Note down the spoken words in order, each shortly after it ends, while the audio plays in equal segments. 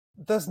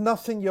there's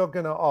nothing you're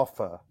going to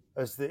offer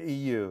as the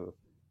EU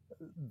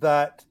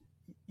that,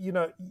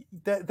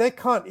 they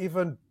can't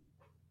even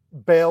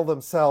bail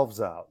themselves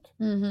out.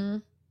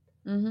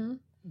 Mm-hmm. Mm-hmm.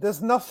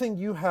 There's nothing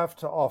you have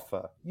to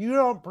offer. You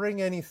don't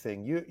bring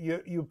anything.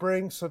 You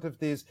bring sort of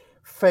these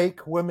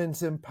fake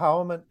women's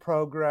empowerment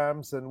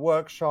programs and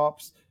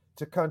workshops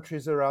to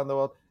countries around the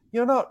world.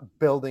 You're not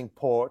building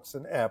ports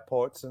and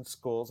airports and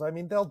schools. I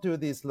mean, they'll do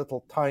these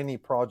little tiny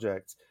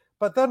projects,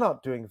 but they're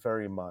not doing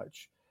very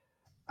much.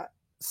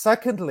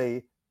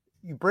 Secondly,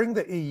 you bring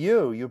the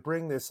EU, you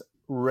bring this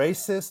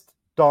racist,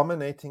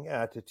 dominating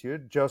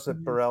attitude. Joseph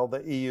Borrell,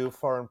 the EU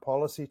foreign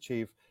policy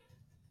chief,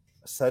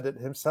 said it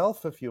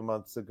himself a few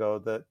months ago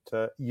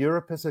that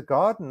Europe is a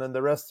garden and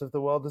the rest of the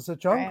world is a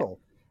jungle.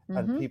 Right.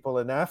 Mm-hmm. And people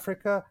in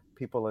Africa,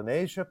 people in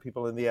Asia,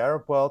 people in the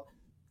Arab world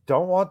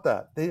don't want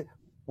that.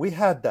 We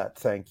had that,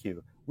 thank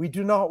you. We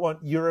do not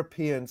want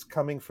Europeans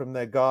coming from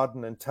their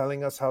garden and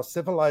telling us how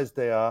civilized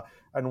they are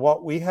and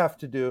what we have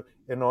to do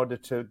in order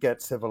to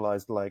get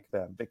civilized like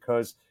them.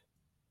 Because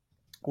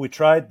we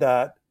tried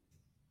that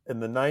in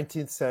the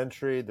 19th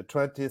century, the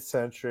 20th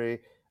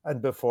century,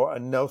 and before,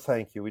 and no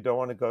thank you. We don't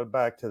want to go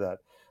back to that.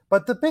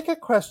 But the bigger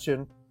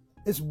question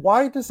is,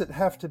 why does it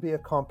have to be a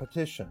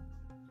competition?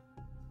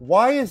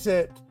 Why is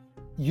it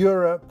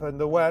Europe and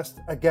the West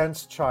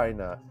against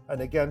China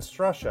and against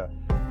Russia?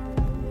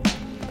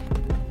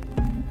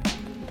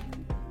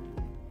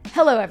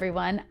 Hello,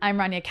 everyone. I'm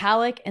Rania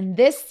Khalek, and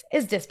this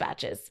is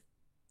Dispatches.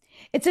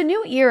 It's a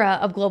new era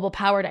of global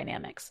power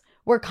dynamics,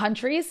 where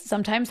countries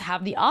sometimes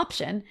have the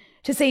option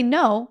to say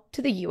no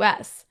to the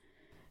U.S.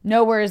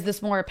 Nowhere is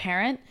this more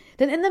apparent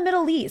than in the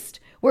Middle East,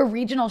 where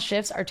regional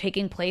shifts are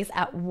taking place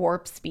at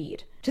warp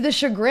speed. To the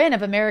chagrin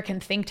of American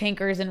think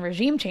tankers and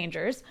regime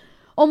changers,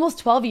 almost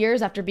 12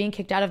 years after being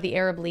kicked out of the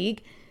Arab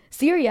League,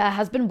 Syria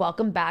has been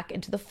welcomed back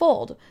into the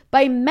fold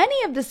by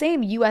many of the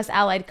same U.S.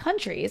 allied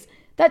countries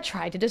that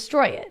tried to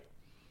destroy it.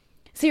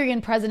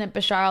 Syrian President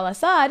Bashar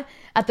al-Assad,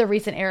 at the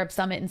recent Arab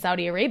summit in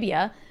Saudi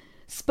Arabia,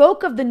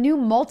 spoke of the new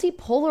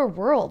multipolar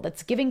world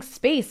that's giving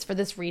space for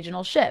this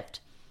regional shift.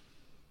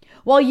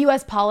 While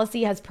U.S.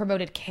 policy has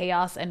promoted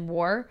chaos and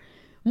war,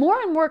 more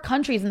and more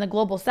countries in the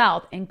global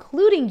south,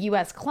 including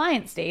U.S.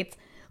 client states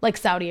like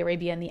Saudi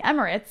Arabia and the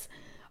Emirates,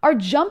 are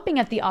jumping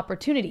at the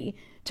opportunity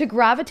to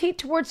gravitate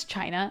towards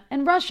China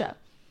and Russia,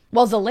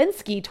 while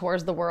Zelensky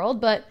tours the world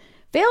but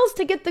fails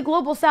to get the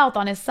global south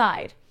on his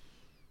side.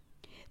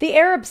 The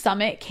Arab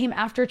summit came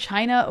after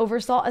China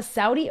oversaw a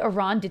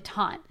Saudi-Iran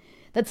détente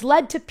that's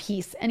led to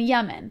peace in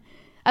Yemen,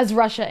 as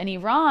Russia and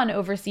Iran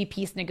oversee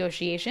peace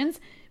negotiations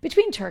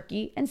between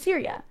Turkey and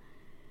Syria.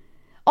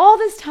 All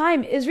this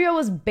time, Israel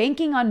was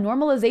banking on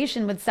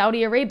normalization with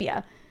Saudi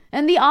Arabia,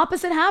 and the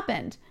opposite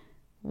happened.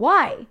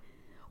 Why?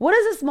 What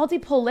does this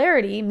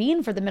multipolarity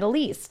mean for the Middle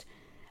East?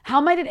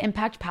 How might it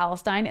impact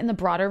Palestine and the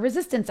broader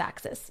resistance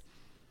axis?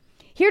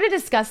 Here to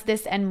discuss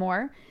this and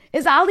more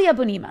is Ali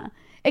Abunimah,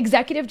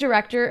 Executive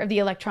Director of the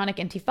Electronic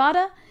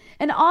Intifada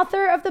and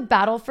author of The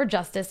Battle for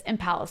Justice in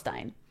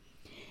Palestine.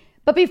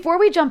 But before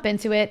we jump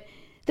into it,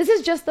 this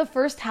is just the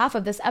first half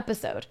of this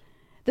episode.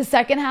 The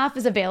second half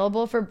is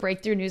available for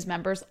Breakthrough News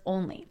members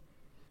only.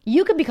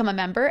 You can become a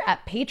member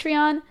at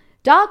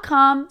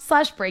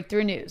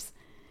patreon.com/Breakthrough News.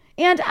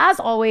 And as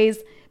always,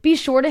 be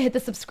sure to hit the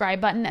subscribe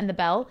button and the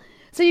bell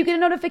so you get a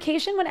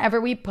notification whenever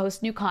we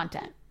post new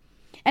content.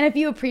 And if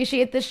you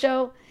appreciate this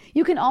show,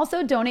 you can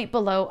also donate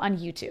below on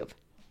YouTube.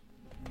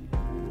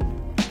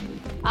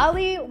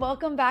 Ali,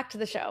 welcome back to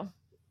the show.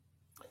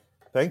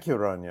 Thank you,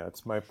 Rania.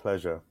 It's my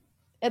pleasure.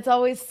 It's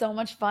always so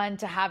much fun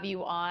to have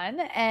you on,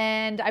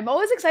 and I'm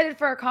always excited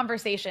for our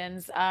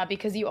conversations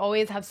because you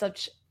always have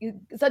such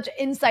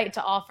insight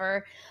to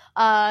offer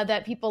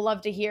that people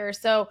love to hear.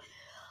 So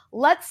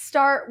let's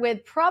start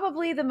with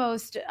probably the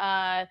most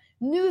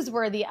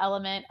newsworthy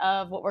element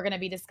of what we're going to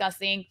be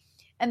discussing,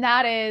 and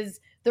that is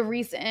the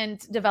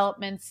recent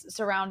developments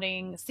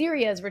surrounding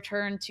Syria's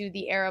return to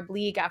the Arab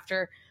League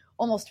after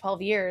almost 12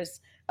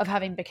 years of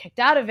having been kicked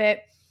out of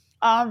it.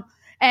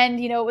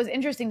 And, it was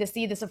interesting to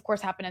see this, of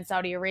course, happen in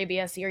Saudi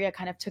Arabia. Syria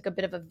kind of took a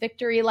bit of a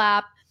victory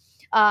lap.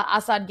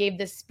 Assad gave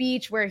this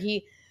speech where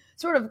he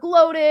sort of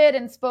gloated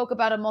and spoke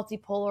about a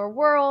multipolar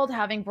world,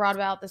 having brought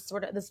about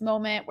this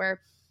moment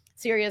where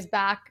Syria's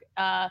back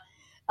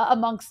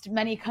amongst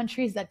many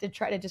countries that did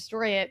try to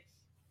destroy it.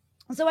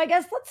 So I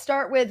guess let's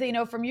start with,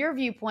 from your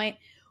viewpoint,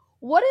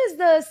 what is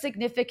the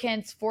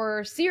significance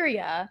for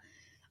Syria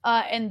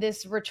and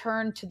this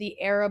return to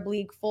the Arab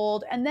League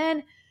fold? And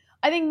then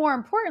I think more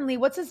importantly,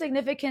 what's the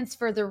significance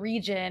for the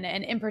region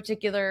and in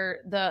particular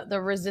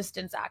the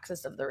resistance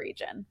axis of the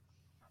region?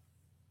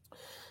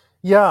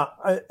 Yeah,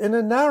 in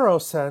a narrow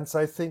sense,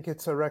 I think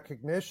it's a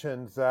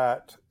recognition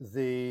that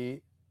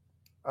the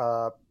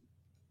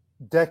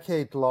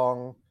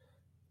decade-long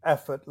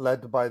effort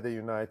led by the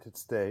United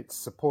States,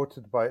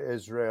 supported by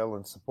Israel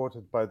and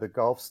supported by the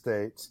Gulf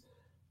states,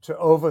 to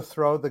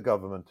overthrow the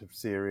government of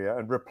Syria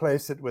and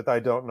replace it with I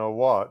don't know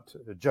what,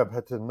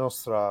 Jabhat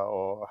al-Nusra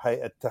or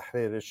Hayat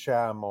Tahrir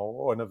al-Sham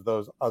or one of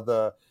those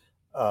other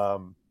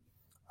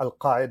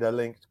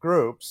Al-Qaeda-linked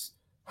groups,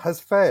 has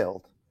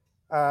failed.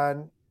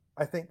 And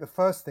I think the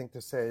first thing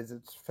to say is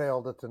it's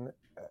failed at an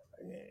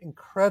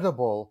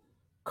incredible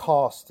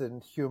cost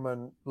in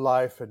human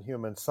life and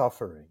human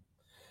suffering.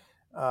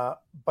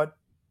 But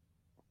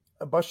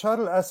Bashar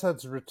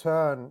al-Assad's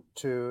return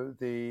to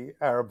the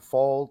Arab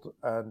fold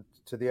and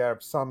to the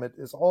Arab summit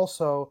is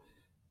also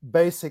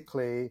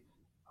basically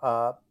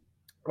a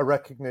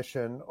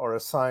recognition or a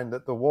sign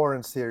that the war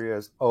in Syria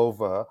is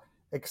over,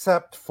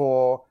 except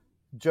for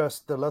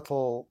just the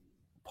little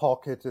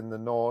pocket in the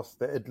north,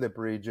 the Idlib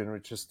region,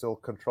 which is still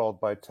controlled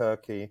by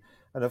Turkey.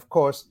 And of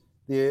course,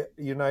 the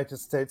United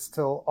States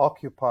still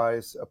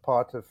occupies a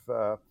part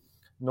of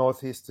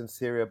northeastern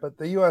Syria, but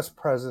the US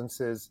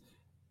presence is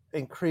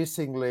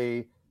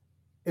increasingly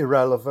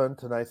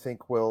irrelevant and I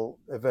think will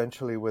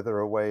eventually wither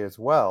away as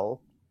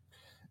well.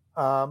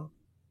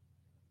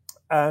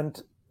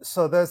 And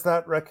so there's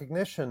that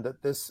recognition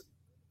that this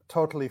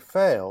totally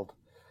failed.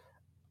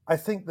 I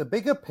think the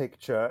bigger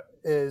picture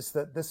is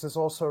that this is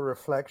also a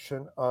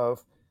reflection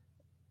of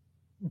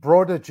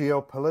broader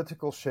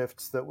geopolitical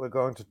shifts that we're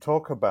going to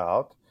talk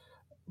about.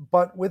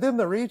 But within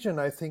the region,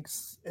 I think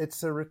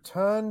it's a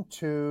return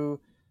to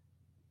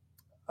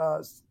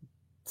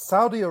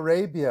Saudi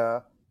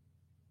Arabia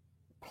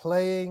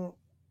playing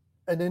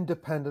an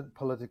independent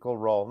political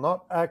role,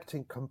 not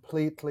acting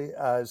completely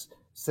as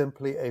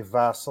simply a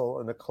vassal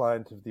and a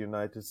client of the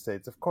United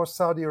States. Of course,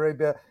 Saudi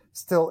Arabia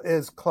still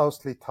is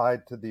closely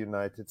tied to the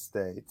United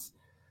States,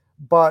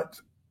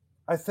 but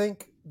I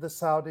think the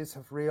Saudis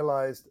have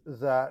realized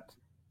that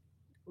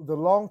the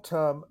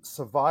long-term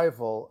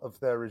survival of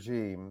their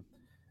regime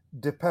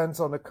depends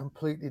on a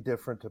completely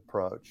different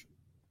approach.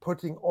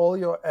 Putting all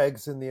your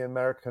eggs in the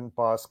American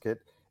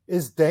basket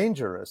is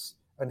dangerous,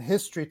 and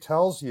history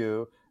tells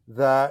you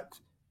that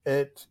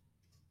it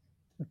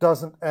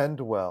doesn't end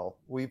well.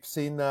 We've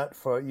seen that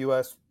for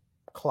US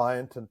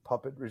client and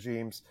puppet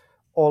regimes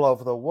all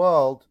over the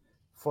world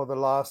for the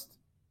last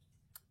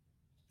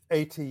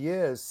 80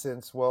 years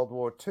since World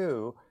War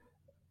II,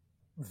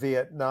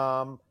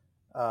 Vietnam,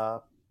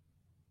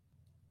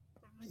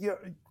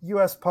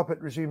 US puppet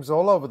regimes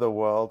all over the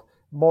world,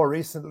 more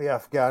recently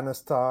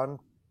Afghanistan.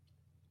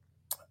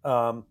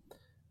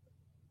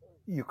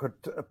 You could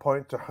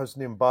point to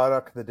Hosni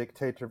Mubarak, the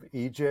dictator of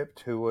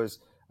Egypt, who was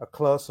a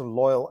close and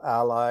loyal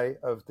ally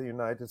of the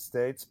United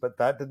States, but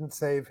that didn't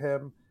save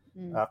him.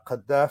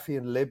 Gaddafi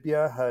in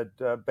Libya had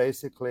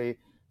basically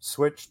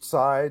switched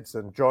sides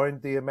and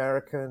joined the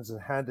Americans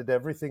and handed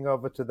everything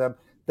over to them.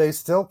 They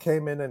still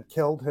came in and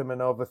killed him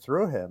and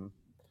overthrew him.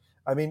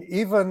 I mean,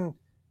 even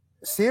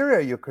Syria,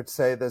 you could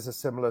say there's a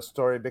similar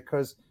story,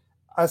 because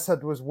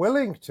Assad was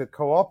willing to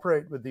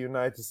cooperate with the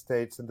United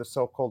States in the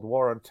so-called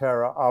war on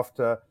terror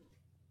after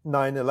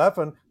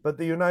 9/11, but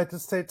the United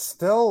States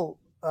still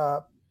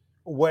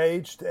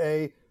waged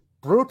a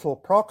brutal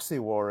proxy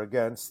war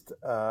against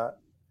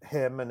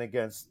him and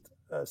against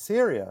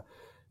Syria.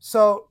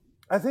 So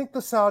I think the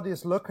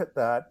Saudis look at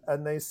that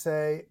and they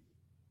say,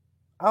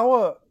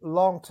 our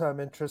long-term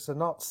interests are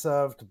not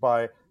served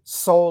by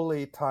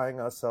solely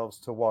tying ourselves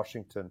to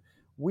Washington.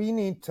 We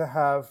need to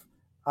have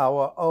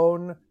our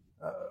own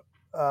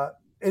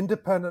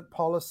independent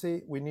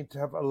policy. We need to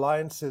have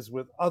alliances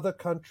with other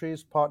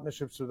countries,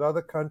 partnerships with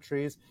other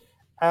countries,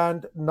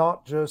 and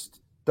not just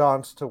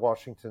dance to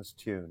Washington's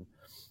tune.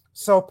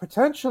 So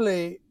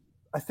potentially,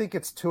 I think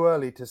it's too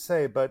early to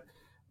say, but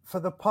for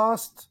the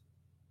past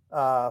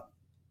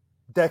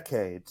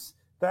decades,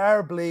 the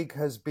Arab League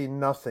has been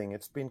nothing.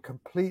 It's been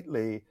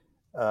completely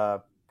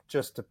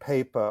just a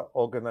paper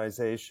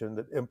organization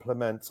that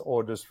implements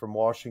orders from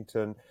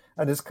Washington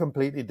and is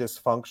completely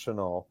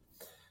dysfunctional.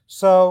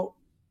 So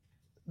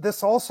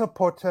this also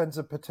portends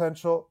a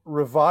potential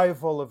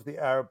revival of the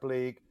Arab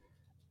League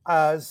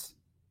as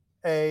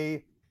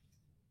a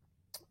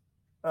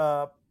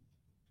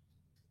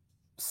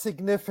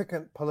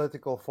significant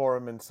political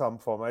forum in some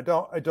form. I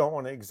don't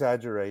want to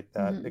exaggerate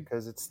that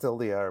because it's still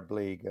the Arab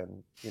League,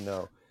 and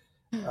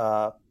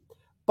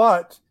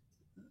but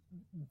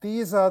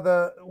these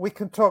are we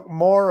can talk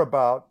more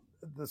about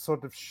the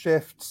sort of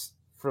shifts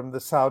from the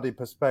Saudi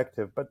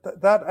perspective, but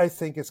that I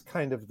think is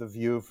kind of the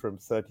view from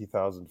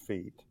 30,000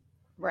 feet.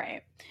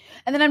 Right.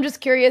 And then I'm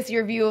just curious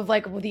your view of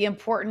like the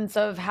importance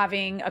of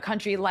having a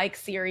country like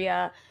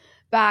Syria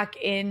back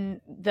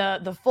in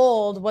the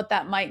fold, what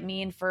that might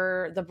mean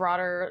for the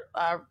broader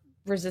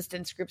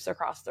resistance groups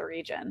across the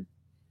region.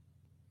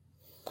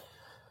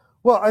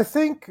 Well, I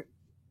think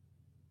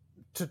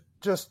to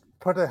just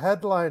put a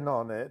headline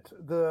on it,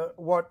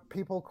 what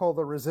people call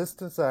the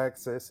resistance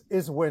axis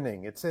is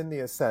winning. It's in the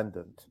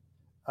ascendant.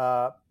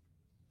 And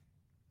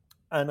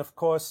of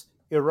course,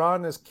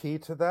 Iran is key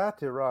to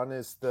that. Iran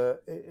is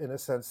in a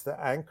sense, the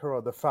anchor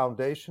or the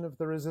foundation of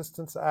the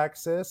resistance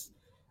axis.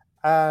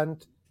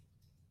 And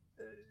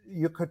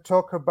you could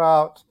talk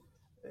about,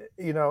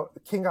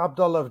 King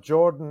Abdullah of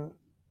Jordan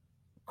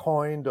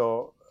coined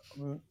or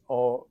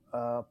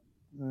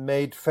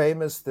made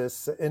famous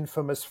this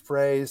infamous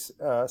phrase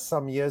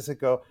some years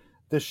ago,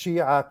 the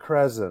Shia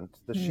crescent,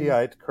 the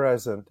Shiite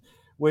crescent,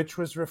 which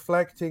was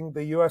reflecting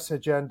the US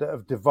agenda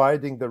of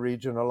dividing the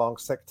region along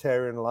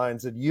sectarian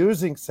lines and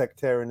using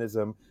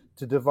sectarianism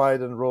to divide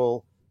and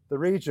rule the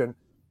region.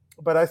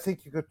 But I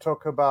think you could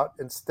talk about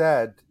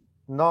instead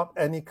not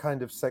any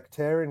kind of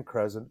sectarian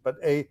crescent, but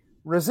a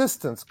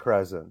resistance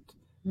crescent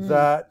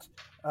that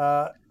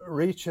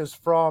reaches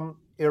from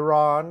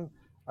Iran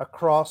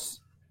across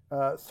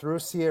through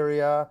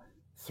Syria,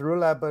 through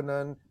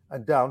Lebanon,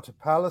 and down to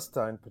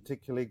Palestine,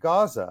 particularly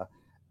Gaza.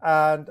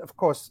 And of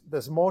course,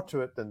 there's more to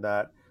it than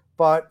that,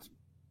 but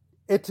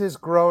it is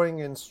growing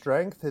in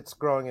strength, it's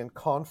growing in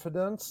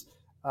confidence.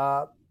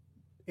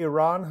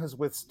 Iran has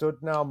withstood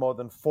now more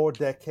than 4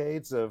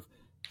 decades of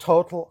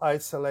total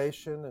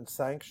isolation and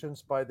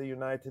sanctions by the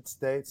United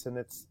States and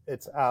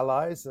its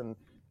allies, and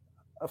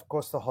of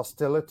course the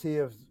hostility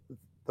of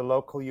the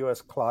local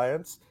US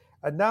clients.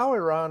 And now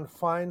Iran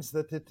finds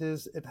that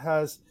it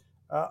has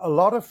a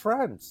lot of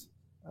friends.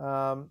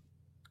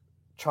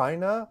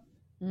 China,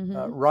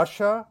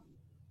 Russia,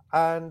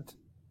 and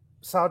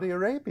Saudi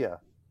Arabia,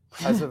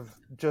 as of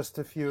just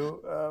a few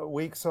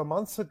weeks or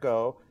months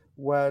ago,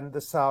 when the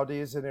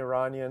Saudis and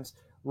Iranians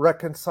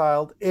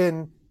reconciled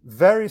in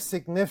very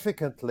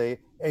significantly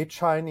a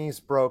Chinese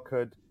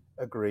brokered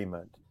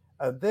agreement.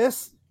 And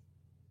this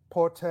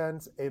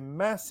portends a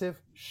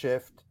massive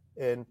shift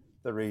in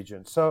the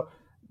region. So,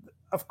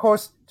 of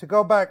course, to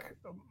go back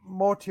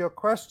more to your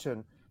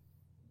question,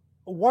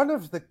 one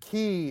of the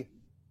key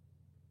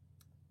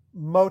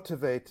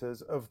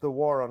motivators of the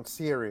war on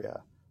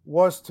Syria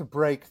was to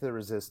break the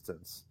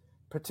resistance,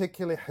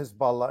 particularly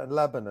Hezbollah in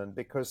Lebanon,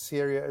 because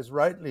Syria is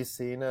rightly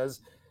seen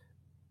as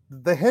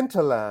the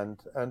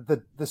hinterland and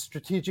the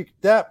strategic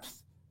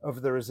depth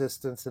of the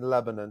resistance in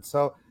Lebanon.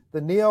 So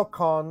the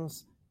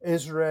neocons,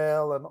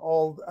 Israel,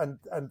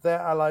 and their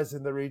allies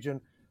in the region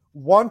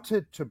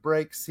wanted to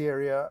break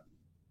Syria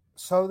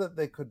so that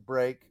they could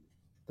break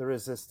the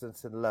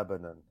resistance in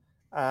Lebanon,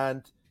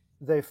 and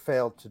they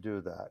failed to do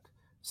that.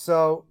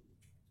 So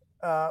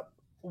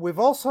we've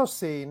also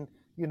seen,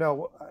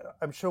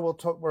 I'm sure we'll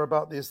talk more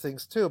about these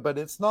things too, but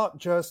it's not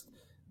just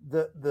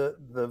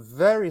the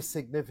very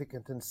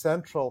significant and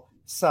central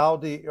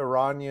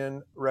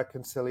Saudi-Iranian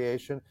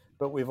reconciliation,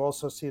 but we've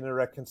also seen a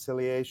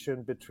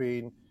reconciliation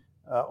between,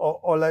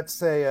 or let's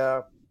say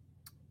a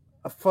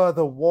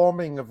further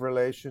warming of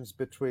relations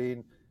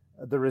between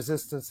the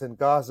resistance in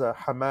Gaza,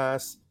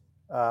 Hamas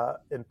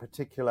in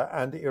particular,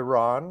 and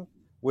Iran,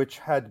 which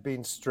had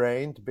been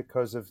strained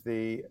because of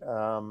the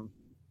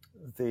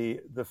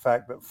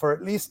fact that for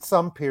at least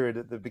some period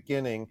at the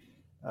beginning,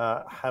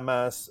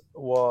 Hamas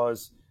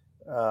was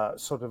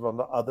sort of on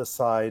the other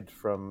side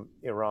from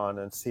Iran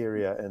and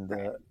Syria in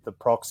the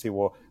proxy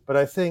war. But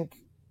I think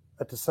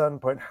at a certain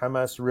point,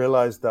 Hamas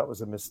realized that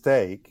was a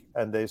mistake,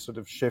 and they sort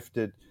of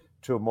shifted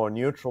to a more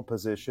neutral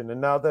position.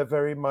 And now they're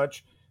very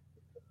much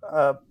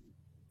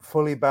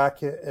fully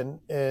back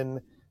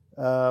in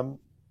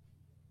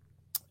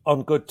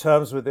on good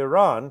terms with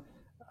Iran.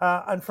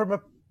 And from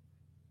a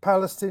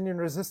Palestinian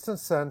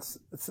resistance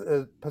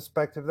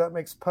perspective, that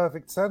makes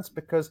perfect sense,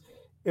 because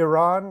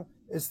Iran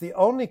is the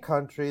only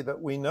country that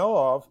we know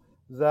of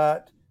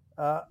that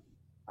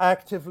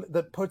actively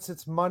that puts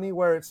its money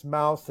where its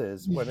mouth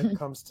is when it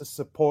comes to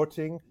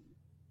supporting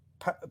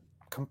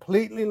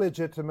completely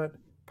legitimate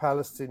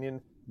Palestinian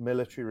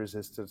military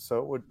resistance. So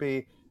it would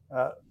be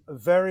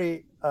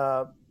very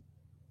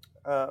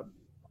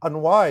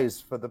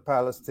unwise for the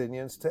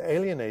Palestinians to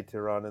alienate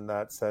Iran in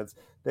that sense.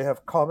 They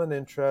have common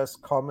interests,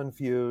 common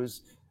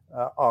views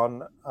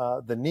on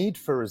the need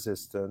for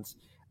resistance.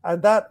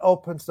 And that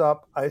opens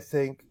up, I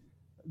think,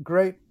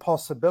 great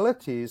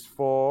possibilities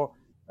for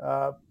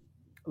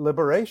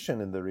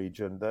liberation in the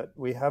region that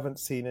we haven't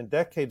seen in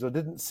decades, or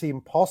didn't seem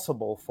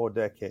possible for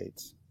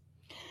decades.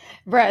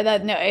 Right.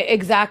 No,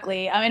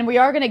 exactly. I mean, we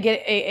are going to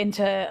get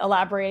into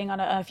elaborating on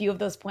a few of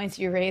those points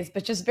you raised,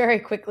 but just very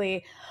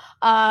quickly,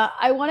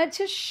 I wanted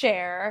to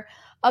share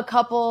a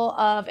couple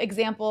of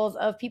examples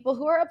of people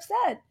who are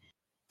upset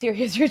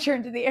Syria's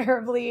return to the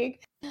Arab League.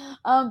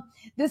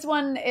 This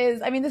one is,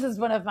 this is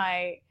one of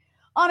my,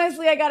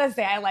 honestly, I gotta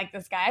say, I like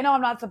this guy. I know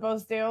I'm not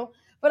supposed to,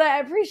 but I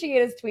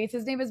appreciate his tweets.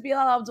 His name is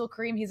Bilal Abdul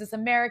Karim. He's this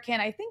American.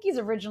 I think he's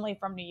originally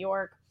from New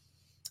York,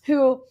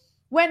 who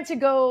went to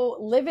go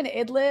live in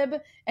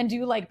Idlib and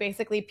do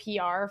basically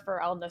PR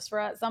for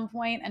al-Nusra at some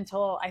point,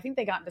 until I think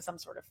they got into some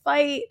sort of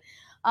fight.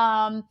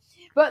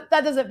 But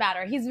that doesn't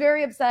matter. He's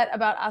very upset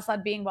about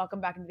Assad being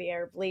welcomed back into the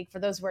Arab League. For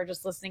those who are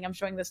just listening, I'm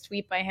showing this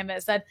tweet by him.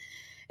 It says,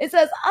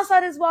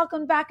 Assad is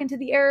welcomed back into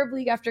the Arab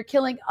League after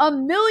killing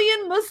 1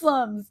 million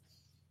Muslims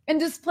and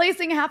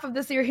displacing half of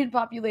the Syrian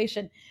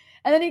population.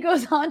 And then he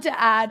goes on to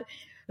add,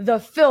 the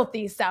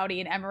filthy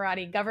Saudi and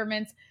Emirati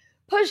governments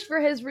pushed for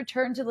his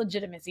return to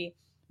legitimacy.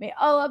 May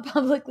Allah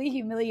publicly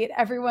humiliate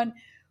everyone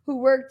who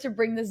worked to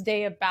bring this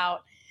day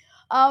about.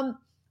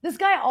 This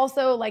guy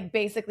also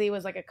basically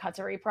was a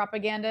Qatari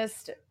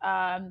propagandist,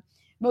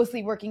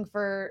 mostly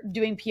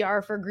doing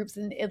PR for groups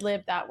in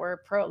Idlib that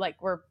were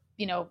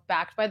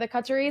backed by the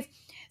Qataris.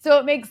 So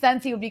it makes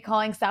sense he would be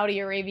calling Saudi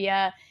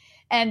Arabia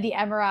and the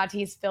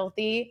Emiratis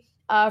filthy.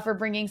 for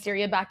bringing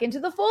Syria back into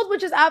the fold,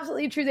 which is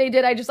absolutely true. They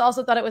did. I just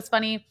also thought it was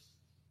funny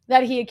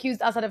that he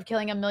accused Assad of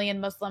killing 1 million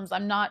Muslims.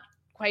 I'm not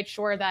quite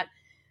sure that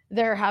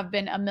there have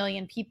been 1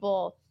 million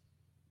people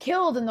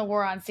killed in the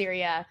war on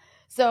Syria.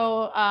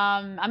 So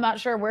I'm not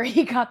sure where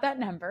he got that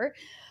number.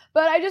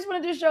 But I just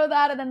wanted to show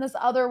that. And then this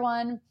other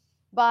one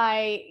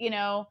by,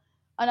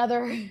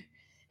 another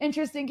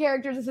interesting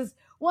character. This is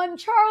one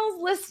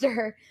Charles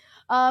Lister,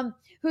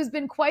 who's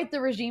been quite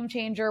the regime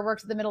changer,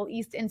 works at the Middle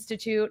East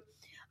Institute,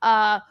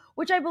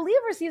 which I believe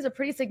receives a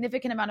pretty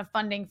significant amount of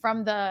funding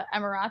from the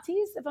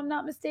Emiratis, if I'm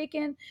not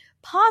mistaken,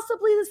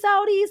 possibly the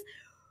Saudis.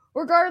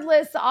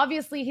 Regardless,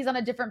 obviously he's on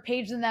a different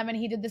page than them, and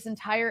he did this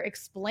entire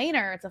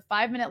explainer. It's a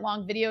 5-minute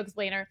long video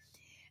explainer.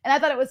 And I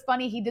thought it was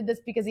funny he did this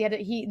because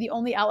the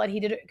only outlet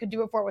could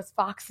do it for was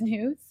Fox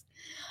News,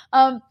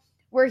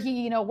 where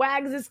he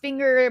wags his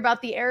finger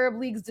about the Arab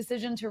League's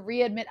decision to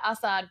readmit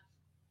Assad,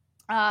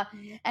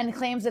 and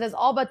claims it has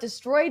all but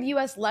destroyed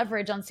U.S.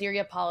 leverage on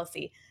Syria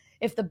policy.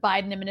 If the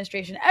Biden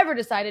administration ever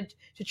decided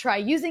to try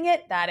using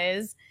it, that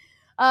is.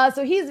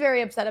 So he's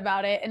very upset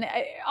about it. And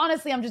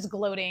honestly, I'm just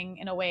gloating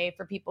in a way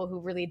for people who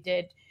really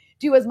did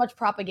do as much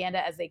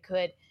propaganda as they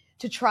could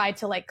to try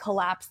to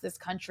collapse this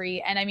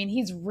country. And I mean,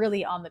 he's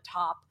really on the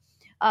top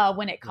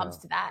when it comes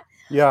to that.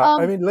 Yeah,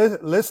 I mean,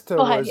 Lister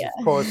ahead,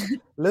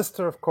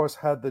 Lister, of course,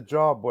 had the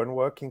job when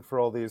working for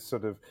all these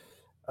sort of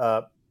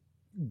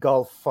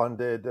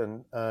Gulf-funded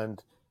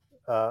and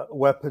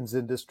weapons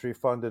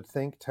industry-funded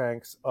think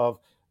tanks of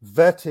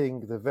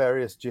vetting the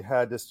various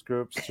jihadist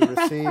groups to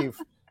receive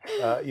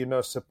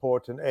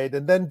support and aid,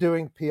 and then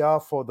doing PR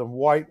for them,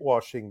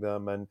 whitewashing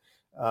them, and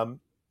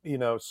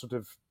sort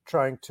of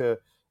trying to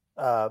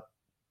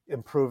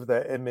improve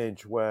their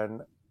image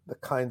when the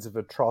kinds of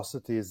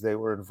atrocities they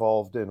were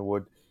involved in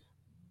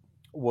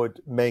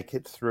would make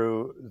it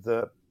through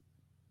the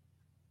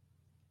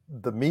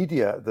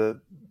media,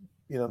 the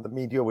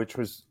media which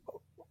was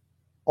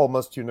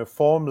almost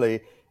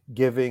uniformly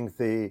giving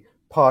the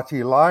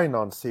party line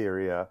on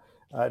Syria.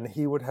 And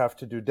he would have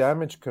to do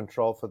damage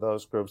control for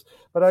those groups.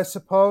 But I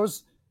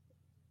suppose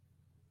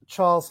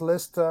Charles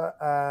Lister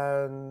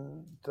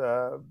and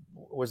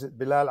was it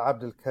Bilal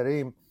Abdul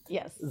Karim?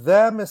 Yes.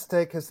 Their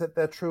mistake is that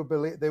they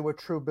were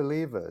true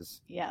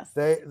believers. Yes.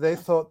 They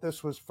thought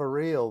this was for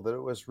real, that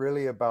it was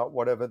really about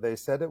whatever they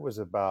said it was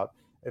about,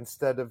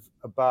 instead of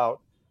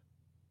about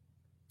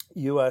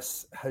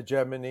U.S.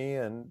 hegemony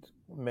and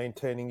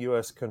maintaining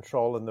U.S.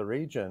 control in the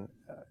region,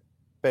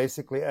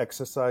 basically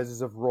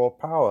exercises of raw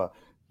power.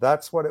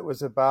 That's what it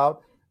was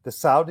about. The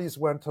Saudis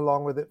went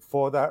along with it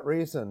for that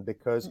reason,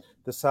 because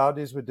the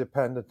Saudis were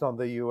dependent on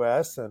the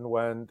U.S., and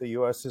when the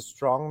U.S. is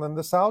strong, then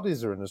the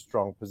Saudis are in a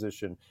strong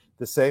position.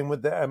 The same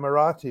with the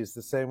Emiratis,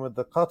 the same with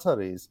the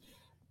Qataris.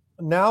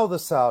 Now the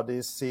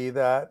Saudis see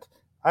that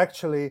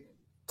actually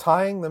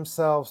tying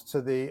themselves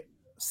to the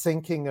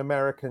sinking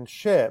American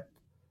ship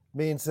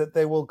means that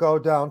they will go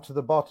down to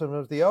the bottom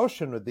of the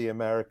ocean with the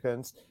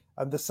Americans,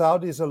 and the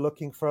Saudis are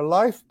looking for a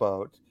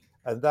lifeboat,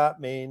 and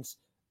that means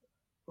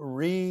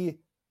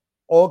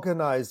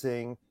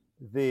reorganizing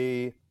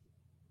the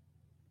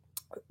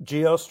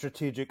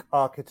geostrategic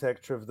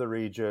architecture of the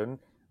region,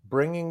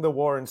 bringing the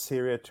war in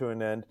Syria to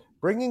an end,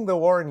 bringing the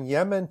war in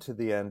Yemen to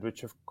the end,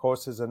 which of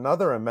course is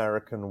another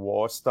American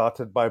war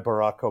started by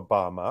Barack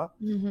Obama,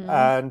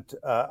 and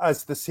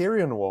as the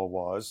Syrian war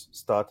was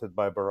started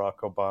by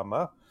Barack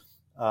Obama,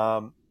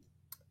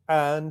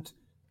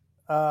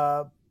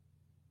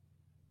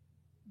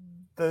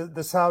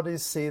 the Saudis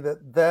see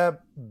that their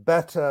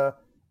better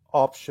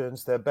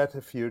options, their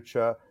better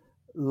future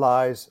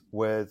lies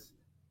with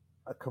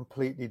a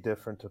completely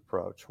different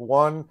approach.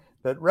 One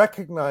that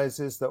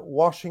recognizes that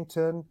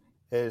Washington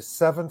is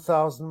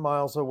 7,000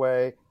 miles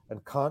away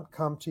and can't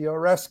come to your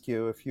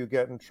rescue if you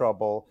get in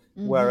trouble,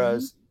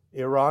 whereas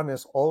Iran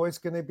is always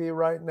going to be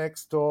right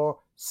next door,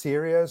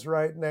 Syria is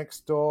right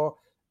next door.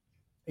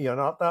 You're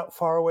not that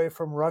far away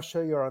from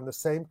Russia, you're on the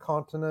same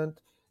continent,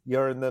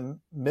 you're in the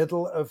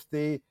middle of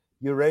the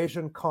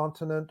Eurasian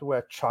continent,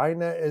 where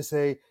China is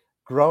a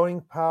growing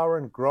power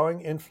and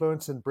growing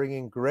influence and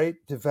bringing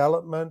great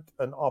development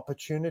and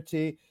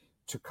opportunity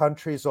to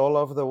countries all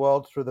over the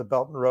world through the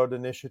Belt and Road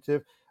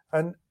Initiative.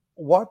 And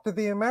what do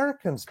the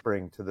Americans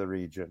bring to the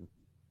region?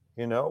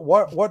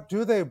 What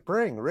do they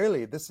bring,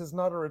 really? This is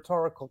not a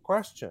rhetorical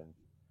question.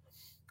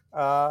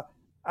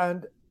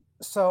 And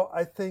so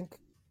I think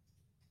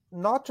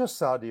not just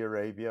Saudi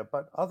Arabia,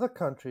 but other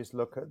countries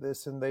look at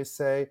this and they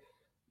say,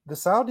 the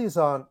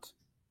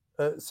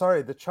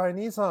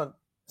Chinese aren't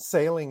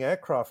sailing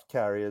aircraft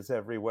carriers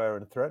everywhere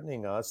and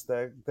threatening us.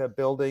 They're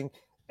building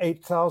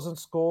 8,000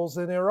 schools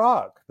in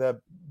Iraq.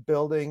 They're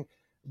building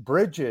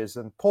bridges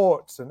and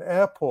ports and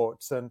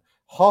airports and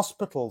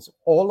hospitals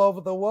all over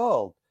the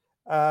world.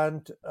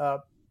 And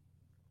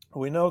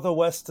we know the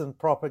Western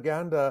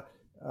propaganda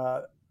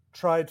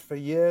tried for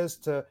years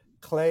to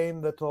claim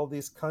that all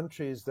these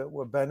countries that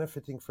were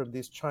benefiting from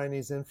these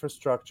Chinese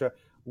infrastructure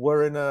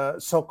were in a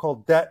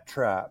so-called debt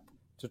trap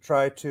to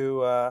try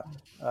to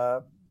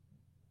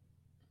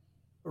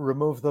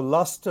remove the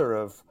luster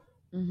of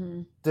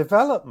Mm-hmm.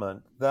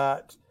 development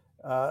that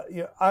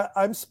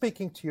I'm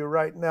speaking to you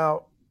right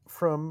now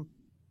from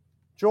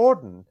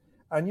Jordan,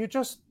 and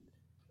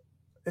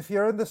if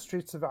you're in the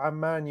streets of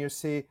Amman, you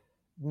see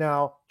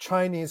now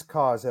Chinese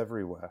cars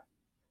everywhere.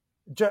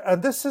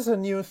 And this is a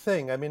new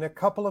thing. I mean, a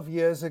couple of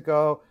years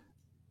ago,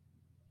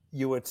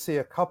 you would see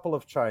a couple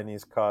of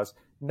Chinese cars.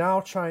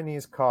 Now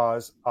Chinese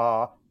cars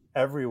are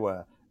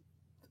everywhere.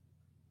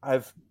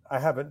 I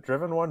haven't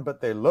driven one, but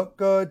they look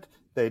good.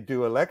 They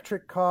do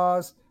electric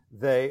cars.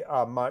 They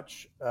are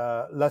much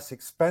less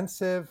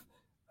expensive.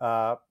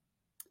 Uh,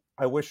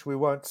 I wish we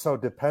weren't so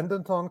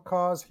dependent on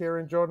cars here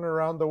in Jordan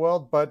around the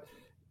world, but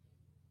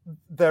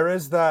there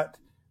is that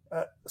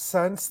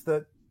sense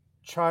that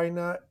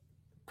China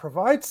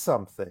provides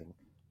something.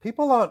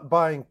 People aren't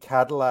buying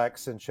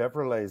Cadillacs and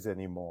Chevrolets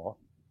anymore.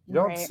 You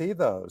don't Right. see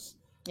those.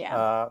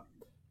 Yeah.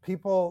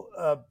 People,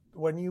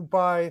 when you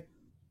buy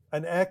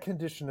an air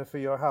conditioner for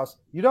your house,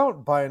 you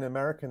don't buy an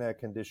American air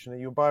conditioner,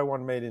 you buy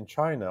one made in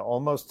China,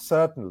 almost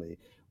certainly.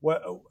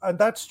 And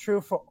that's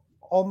true for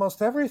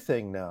almost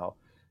everything now.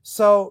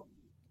 So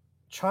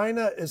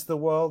China is the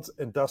world's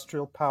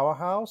industrial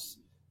powerhouse.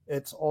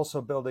 It's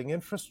also building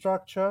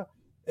infrastructure.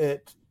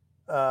 It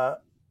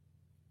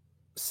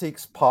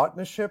seeks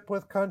partnership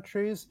with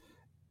countries.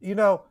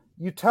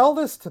 You tell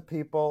this to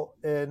people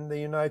in the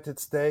United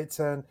States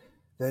and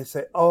they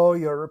say, oh,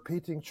 you're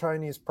repeating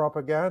Chinese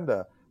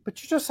propaganda.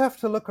 But you just have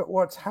to look at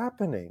what's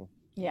happening.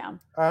 Yeah.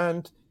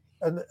 And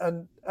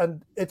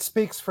it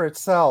speaks for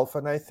itself.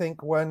 And I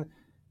think when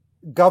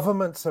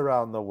governments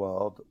around the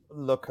world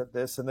look at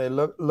this and they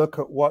look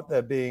at what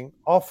they're being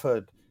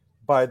offered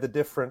by the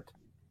different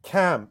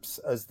camps,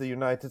 as the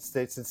United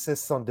States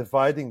insists on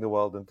dividing the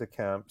world into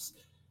camps,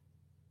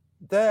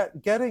 they're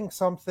getting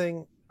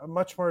something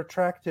much more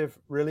attractive,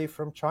 really,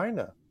 from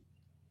China.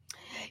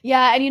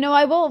 Yeah, and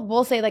I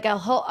will say, like,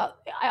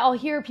 I'll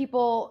hear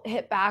people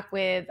hit back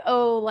with,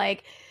 oh,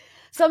 like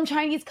some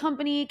Chinese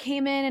company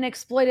came in and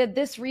exploited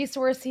this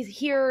resource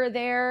here or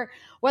there,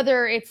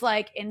 whether it's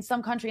like in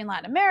some country in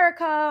Latin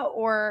America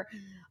or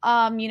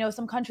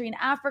some country in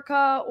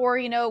Africa, or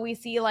we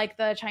see like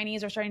the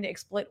Chinese are starting to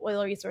exploit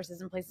oil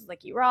resources in places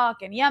like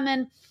Iraq and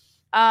Yemen.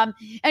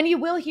 And you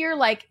will hear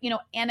like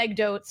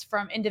anecdotes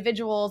from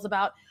individuals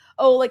about,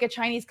 oh, like a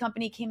Chinese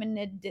company came in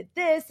and did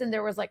this and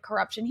there was like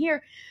corruption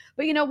here.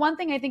 But one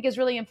thing I think is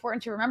really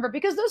important to remember,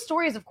 because those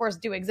stories of course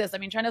do exist. I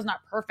mean, China's not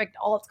perfect,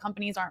 all its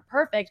companies aren't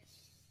perfect.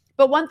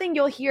 But one thing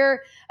you'll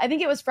hear, I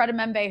think it was Fred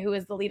Emembe, who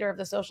is the leader of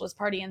the Socialist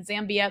Party in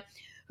Zambia,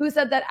 who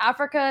said that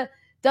Africa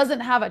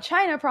doesn't have a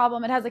China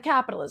problem, it has a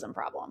capitalism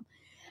problem.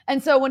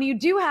 And so when you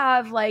do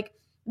have like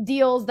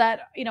deals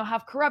that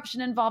have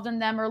corruption involved in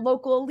them, or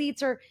local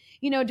elites are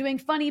doing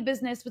funny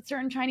business with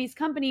certain Chinese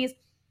companies,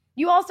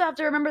 you also have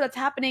to remember that's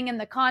happening in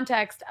the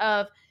context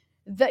of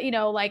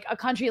like a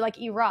country like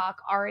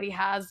Iraq already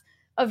has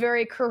a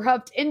very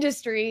corrupt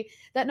industry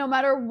that no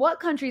matter what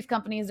country's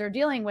companies are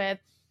dealing with,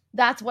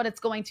 that's what it's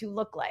going to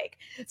look like.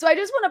 So I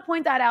just want to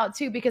point that out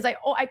too, because I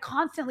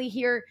constantly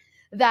hear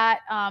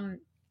that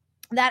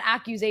that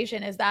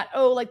accusation is that,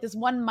 oh, like this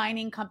one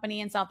mining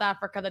company in South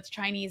Africa that's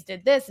Chinese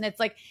did this. And it's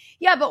like,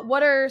 yeah, but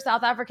what are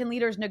South African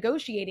leaders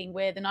negotiating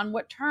with and on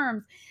what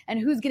terms and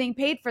who's getting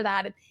paid for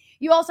that? And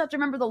you also have to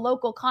remember the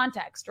local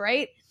context,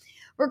 right?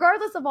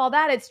 Regardless of all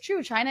that, it's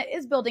true. China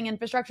is building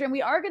infrastructure, and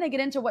we are going to get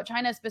into what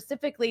China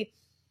specifically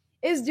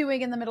is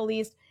doing in the Middle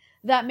East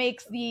that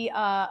makes the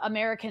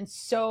Americans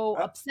so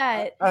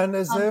upset. And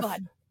as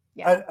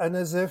Yeah. and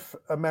as if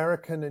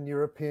American and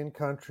European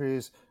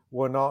countries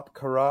were not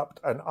corrupt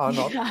and are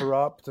not Yeah.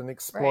 corrupt and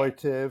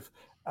exploitive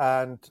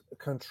and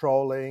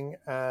controlling.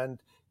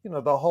 And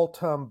the whole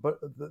term, but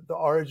the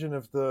origin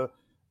of the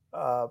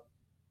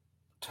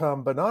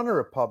term banana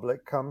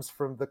republic comes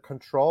from the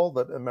control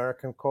that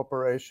American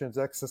corporations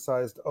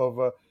exercised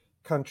over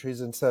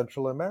countries in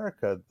Central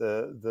America.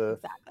 The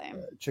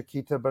Exactly.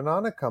 Chiquita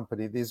Banana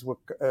Company. These were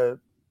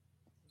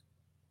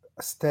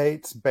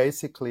states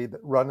basically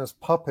that run as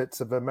puppets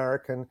of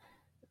American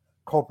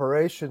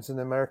corporations and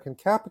American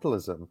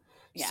capitalism.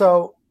 Yeah.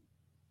 So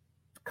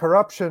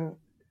corruption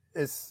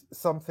is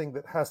something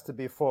that has to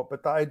be fought.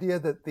 But the idea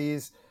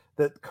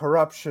that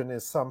corruption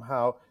is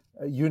somehow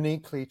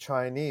uniquely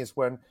Chinese,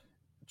 when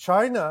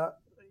China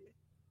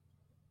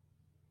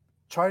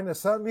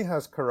certainly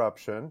has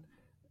corruption,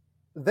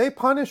 they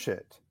punish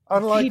it.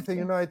 Unlike the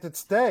United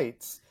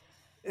States,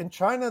 in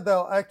China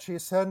they'll actually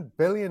send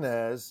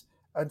billionaires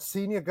and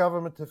senior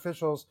government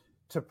officials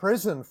to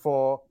prison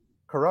for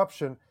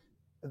corruption.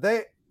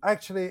 They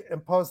actually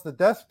impose the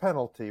death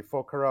penalty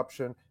for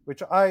corruption,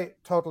 which I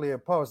totally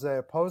oppose. They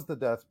oppose the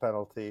death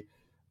penalty.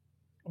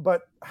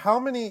 But how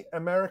many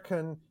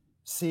American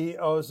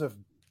CEOs of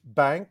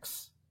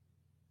banks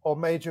or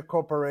major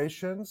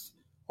corporations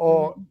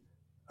or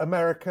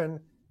American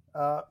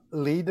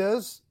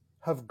leaders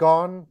have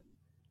gone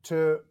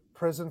to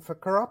prison for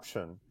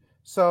corruption?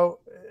 So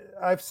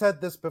I've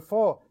said this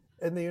before.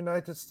 In the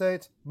United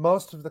States,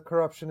 most of the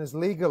corruption is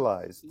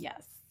legalized.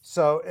 Yes.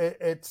 So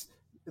it's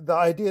the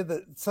idea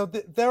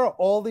that there are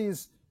all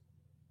these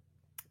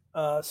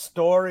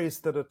stories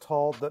that are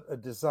told that are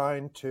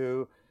designed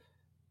to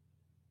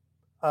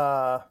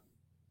uh,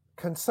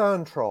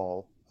 concern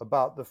troll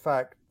about the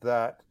fact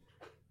that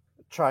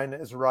China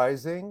is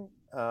rising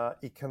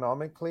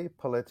economically,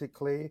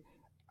 politically,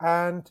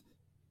 and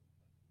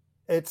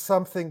it's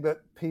something that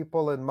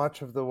people in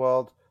much of the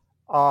world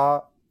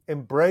are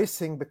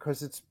embracing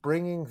because it's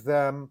bringing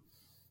them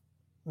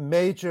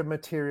major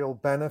material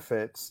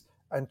benefits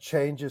and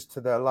changes to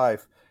their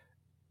life.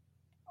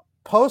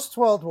 Post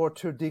World War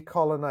II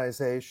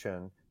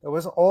decolonization, there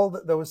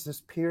was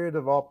this period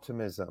of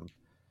optimism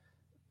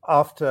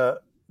after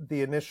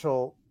the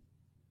initial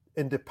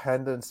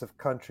independence of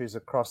countries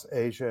across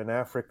Asia and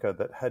Africa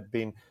that had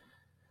been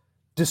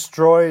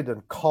destroyed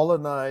and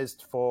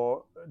colonized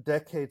for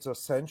decades or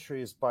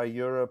centuries by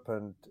Europe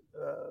and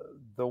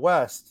the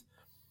West.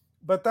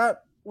 But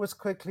that was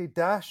quickly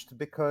dashed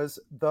because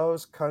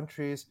those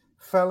countries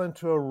fell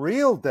into a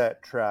real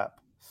debt trap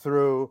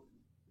through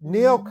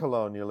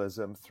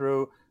neocolonialism,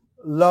 through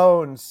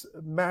loans,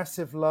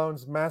 massive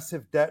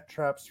debt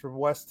traps from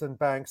Western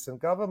banks and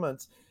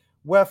governments,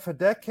 where for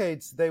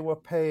decades they were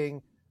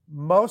paying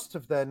most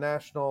of their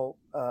national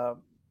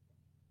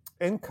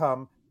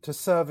income to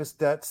service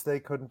debts they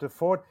couldn't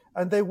afford,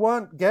 and they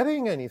weren't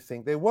getting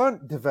anything. They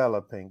weren't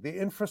developing. The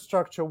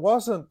infrastructure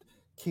wasn't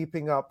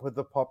keeping up with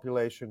the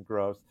population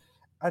growth.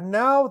 And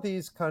now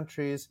these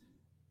countries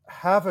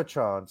have a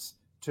chance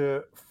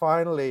to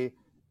finally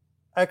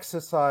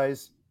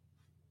exercise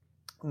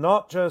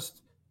not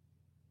just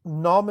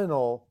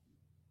nominal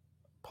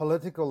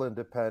political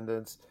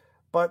independence,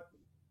 but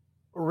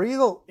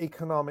real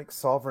economic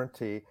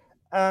sovereignty.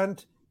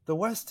 And the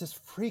West is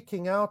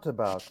freaking out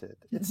about it.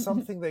 It's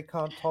something they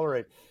can't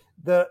tolerate.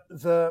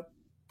 The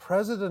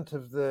president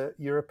of the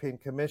European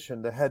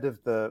Commission, the head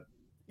of the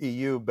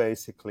EU,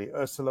 basically,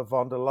 Ursula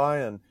von der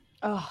Leyen.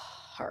 Oh,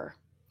 her.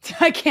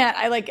 I can't.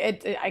 I like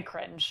it. I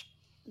cringe.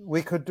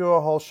 We could do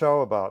a whole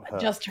show about her.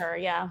 Just her,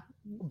 yeah.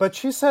 But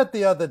she said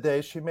the other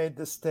day, she made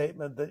this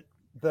statement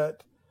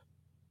that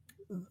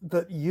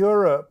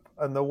Europe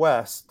and the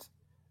West,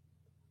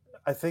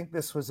 I think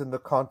this was in the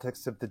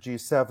context of the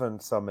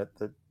G7 summit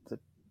that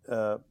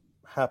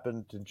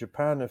happened in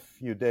Japan a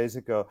few days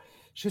ago.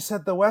 She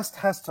said the West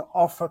has to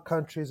offer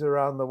countries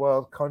around the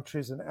world,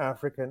 countries in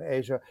Africa and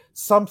Asia,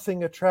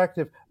 something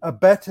attractive, a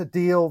better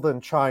deal than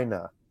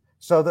China,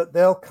 so that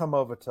they'll come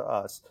over to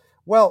us.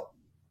 Well,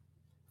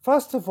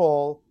 first of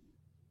all,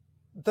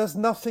 there's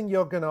nothing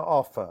you're going to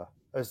offer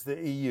as the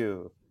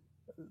EU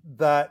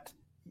that,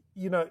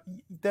 you know,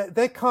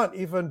 they can't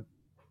even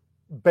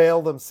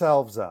bail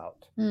themselves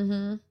out.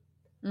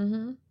 Mm-hmm.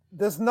 Mm-hmm.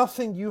 There's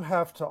nothing you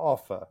have to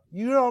offer.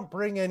 You don't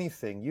bring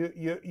anything.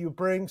 You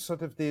bring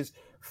sort of these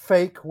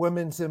fake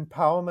women's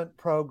empowerment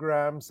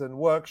programs and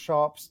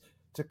workshops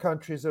to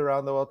countries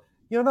around the world.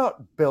 You're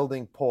not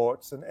building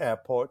ports and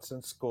airports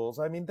and schools.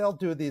 I mean, they'll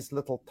do these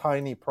little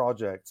tiny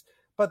projects,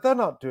 but they're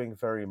not doing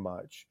very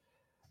much.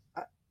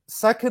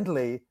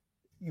 Secondly,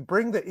 you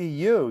bring the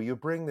EU, you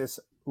bring this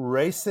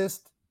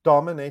racist,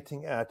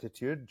 dominating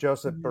attitude.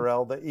 Joseph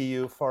Borrell, the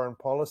EU foreign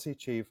policy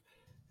chief,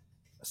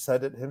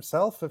 said it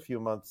himself a few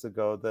months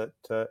ago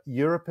that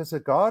Europe is a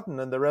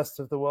garden and the rest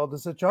of the world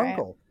is a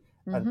jungle.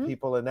 Right. And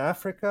people in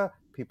Africa,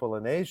 people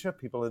in Asia,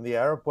 people in the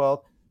Arab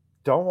world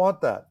don't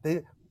want that.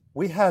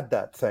 We had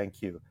that,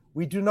 thank you.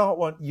 We do not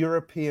want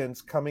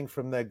Europeans coming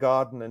from their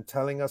garden and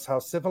telling us how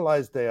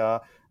civilized they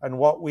are and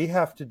what we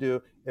have to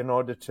do in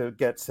order to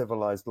get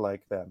civilized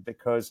like them.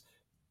 Because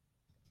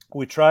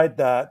we tried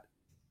that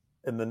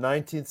in the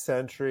 19th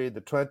century,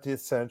 the 20th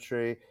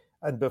century,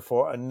 and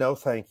before, and no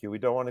thank you. We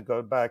don't want to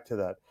go back to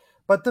that.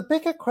 But the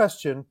bigger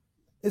question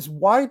is,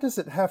 why does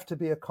it have to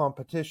be a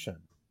competition?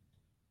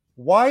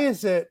 Why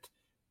is it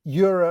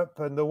Europe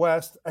and the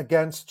West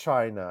against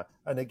China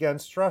and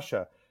against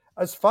Russia?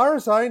 As far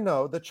as I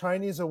know, the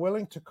Chinese are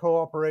willing to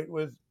cooperate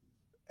with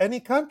any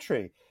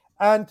country.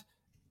 And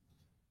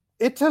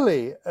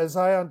Italy, as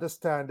I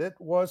understand it,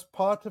 was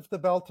part of the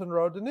Belt and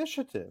Road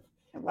Initiative.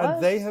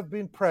 And they have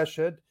been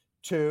pressured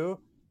to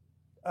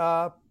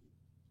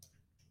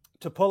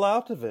pull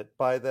out of it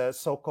by their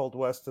so-called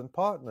Western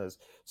partners.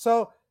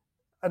 So,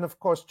 and of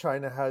course,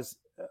 China has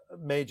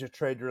major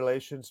trade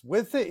relations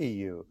with the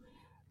EU.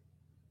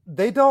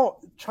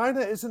 China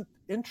isn't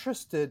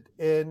interested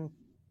in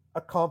a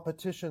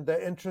competition.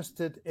 They're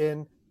interested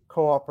in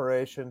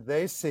cooperation.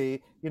 They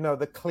see,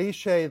 the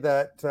cliche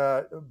that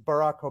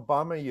Barack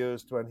Obama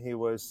used when he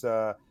was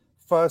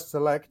first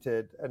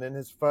elected, and in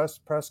his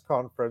first press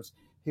conference,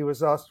 he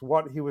was asked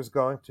what he was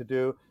going to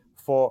do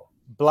for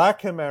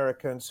Black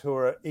Americans who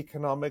are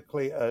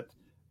economically at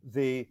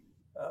the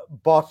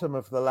bottom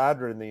of the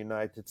ladder in the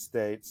United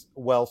States,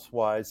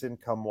 wealth-wise,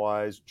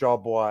 income-wise,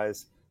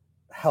 job-wise,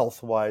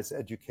 health-wise,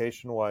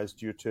 education-wise,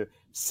 due to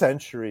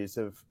centuries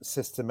of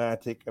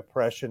systematic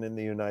oppression in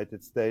the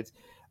United States.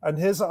 And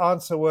his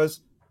answer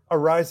was, a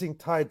rising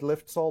tide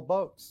lifts all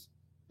boats.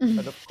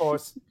 And of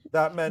course,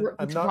 that meant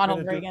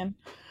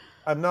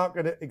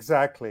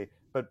exactly.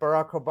 But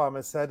Barack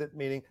Obama said it,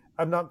 meaning,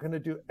 I'm not going to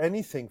do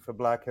anything for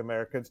Black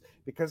Americans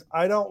because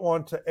I don't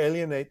want to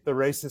alienate the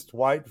racist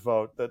white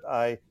vote that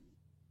I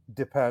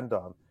depend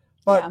on.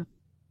 But Yeah.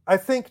 I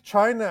think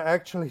China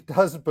actually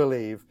does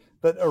believe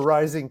that a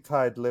rising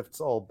tide lifts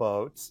all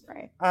boats.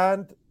 Right.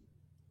 And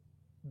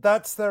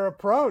that's their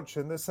approach,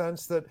 in the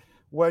sense that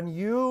when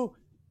you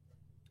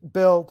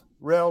build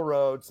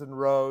railroads and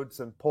roads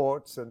and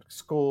ports and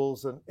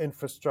schools and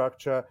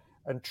infrastructure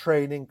and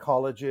training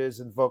colleges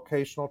and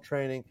vocational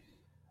training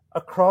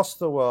across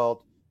the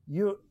world,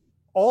 you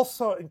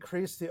also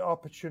increase the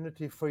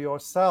opportunity for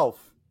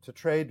yourself to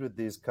trade with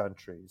these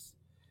countries.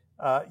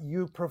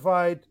 You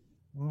provide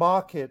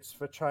markets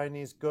for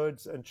Chinese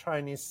goods and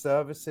Chinese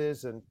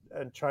services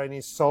and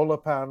Chinese solar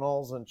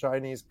panels and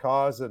Chinese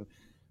cars and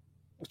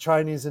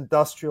Chinese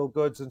industrial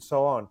goods and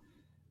so on.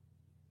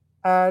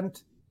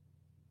 And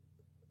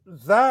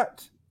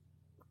that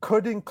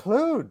could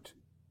include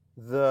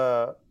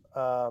the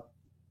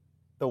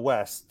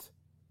West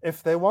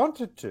if they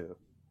wanted to.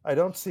 I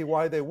don't see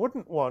why they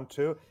wouldn't want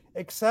to,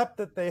 except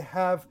that they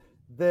have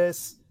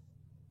this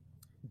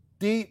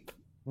deep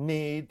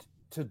need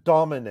to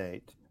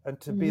dominate and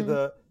to be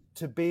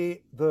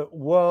the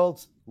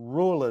world's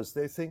rulers.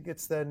 They think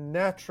it's their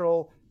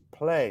natural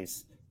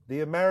place.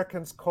 The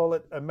Americans call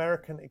it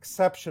American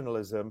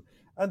exceptionalism,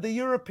 and the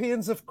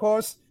Europeans, of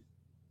course,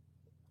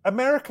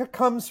 America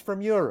comes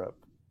from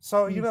Europe.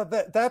 So,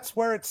 that's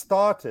where it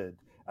started,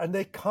 and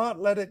they can't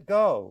let it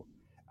go.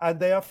 And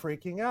they are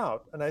freaking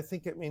out. And I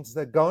think it means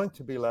they're going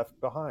to be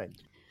left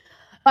behind.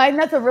 I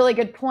think that's a really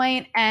good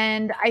point.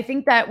 And I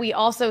think that we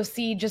also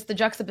see just the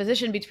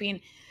juxtaposition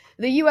between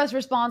the U.S.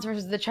 response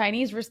versus the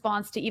Chinese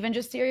response to even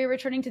just Syria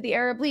returning to the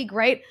Arab League,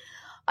 right?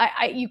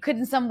 You could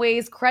in some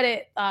ways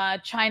credit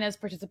China's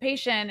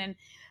participation and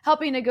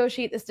helping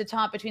negotiate this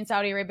detente between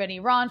Saudi Arabia and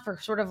Iran for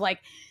sort of like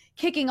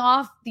kicking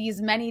off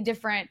these many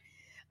different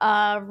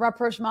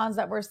rapprochements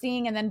that we're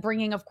seeing, and then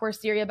bringing, of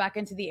course, Syria back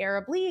into the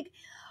Arab League.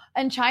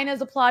 And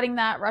China's applauding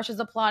that. Russia's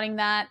applauding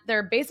that.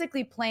 They're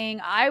basically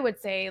playing, I would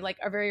say, like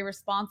a very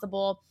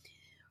responsible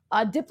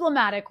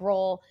diplomatic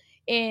role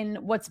in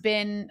what's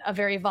been a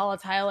very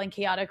volatile and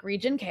chaotic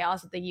region,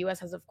 chaos that the U.S.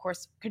 has, of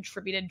course,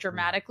 contributed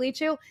dramatically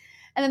to.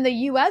 And then the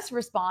U.S.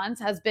 response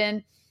has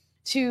been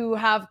to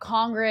have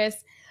Congress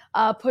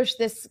push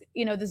this,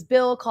 this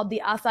bill called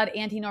the Assad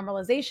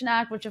Anti-Normalization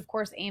Act, which, of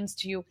course, aims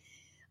to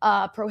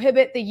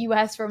prohibit the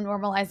U.S. from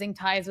normalizing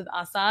ties with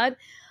Assad.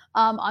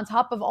 On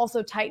top of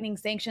also tightening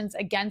sanctions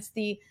against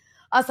the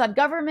Assad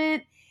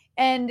government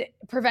and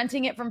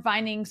preventing it from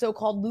finding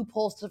so-called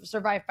loopholes to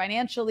survive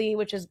financially,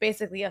 which is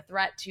basically a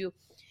threat to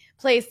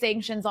place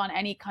sanctions on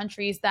any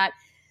countries that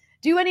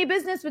do any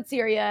business with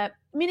Syria,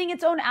 meaning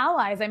its own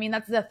allies. I mean,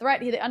 that's the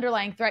threat. The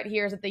underlying threat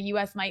here is that the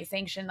U.S. might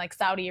sanction like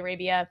Saudi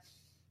Arabia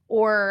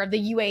or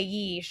the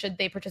UAE should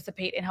they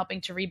participate in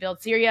helping to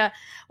rebuild Syria.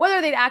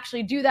 Whether they'd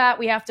actually do that,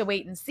 we have to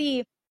wait and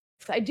see.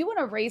 I do want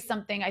to raise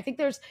something. I think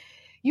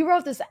you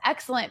wrote this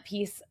excellent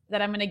piece that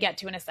I'm going to get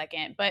to in a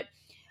second, but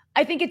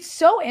I think it's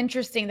so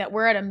interesting that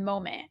we're at a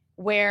moment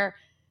where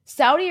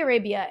Saudi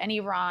Arabia and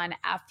Iran,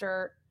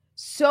 after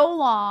so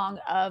long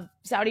of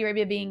Saudi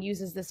Arabia being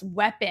used as this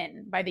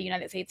weapon by the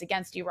United States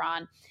against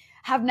Iran,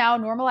 have now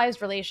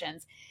normalized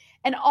relations.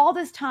 And all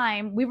this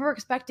time, we were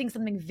expecting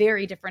something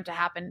very different to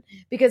happen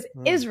because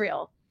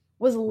Israel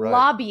was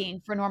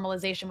lobbying for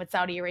normalization with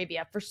Saudi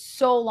Arabia for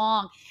so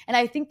long. And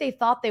I think they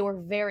thought they were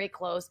very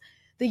close.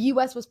 The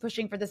U.S. was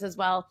pushing for this as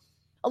well.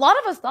 A lot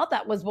of us thought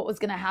that was what was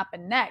going to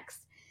happen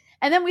next.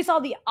 And then we saw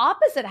the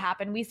opposite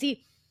happen. We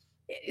see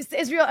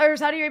Israel or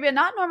Saudi Arabia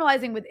not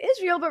normalizing with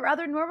Israel, but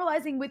rather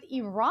normalizing with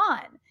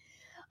Iran.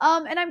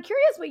 And I'm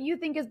curious what you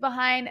think is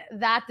behind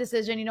that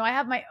decision. I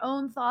have my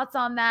own thoughts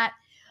on that,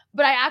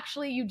 but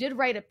you did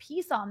write a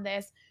piece on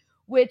this,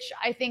 which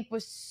I think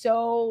was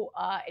so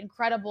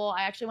incredible.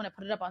 I actually want to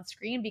put it up on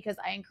screen because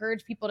I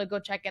encourage people to go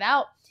check it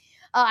out.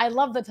 I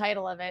love the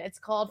title of it. It's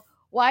called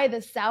Why the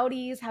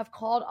Saudis Have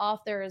Called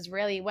Off Their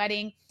Israeli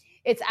Wedding.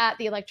 It's at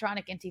the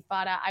Electronic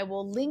Intifada. I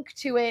will link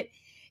to it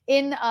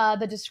in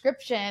the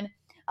description.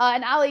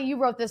 And Ali, you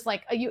wrote this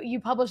you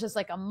published this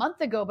like a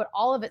month ago, but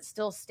all of it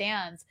still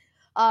stands.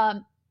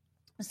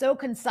 So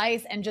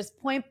concise and just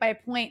point by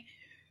point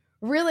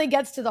really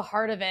gets to the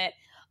heart of it.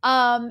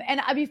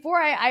 And before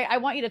I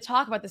want you to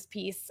talk about this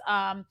piece,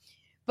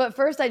 but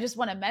first I just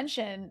want to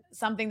mention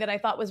something that I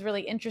thought was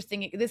really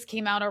interesting. This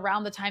came out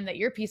around the time that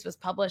your piece was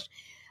published.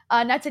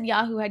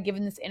 Netanyahu had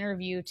given this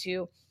interview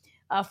to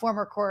a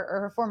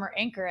former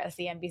anchor at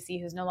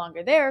CNBC who's no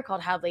longer there,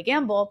 called Hadley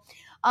Gamble,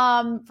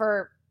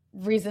 for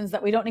reasons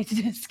that we don't need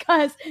to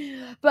discuss.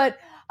 But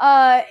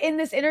in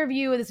this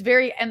interview, this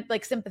very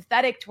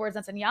sympathetic towards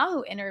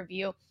Netanyahu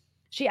interview,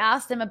 she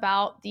asked him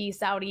about the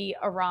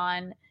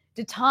Saudi-Iran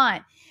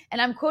detente.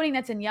 And I'm quoting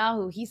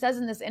Netanyahu. He says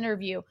in this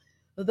interview,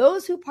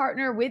 those who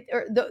partner with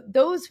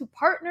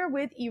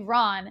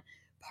Iran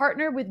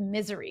partner with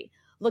misery.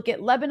 Look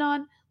at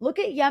Lebanon, look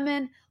at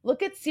Yemen,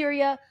 look at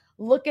Syria,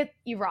 look at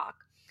Iraq.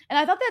 And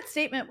I thought that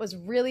statement was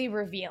really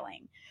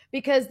revealing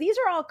because these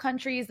are all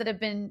countries that have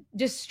been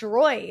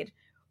destroyed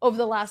over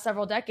the last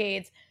several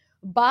decades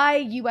by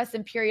US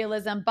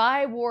imperialism,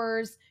 by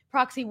wars,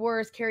 proxy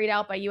wars carried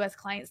out by US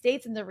client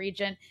states in the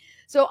region.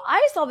 So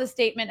I saw this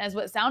statement as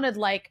what sounded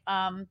like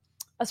a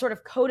sort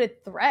of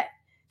coded threat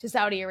to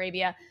Saudi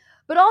Arabia.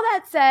 But all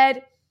that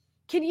said,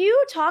 can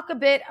you talk a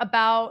bit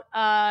about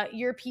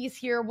your piece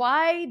here?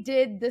 Why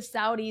did the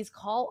Saudis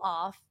call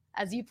off,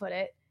 as you put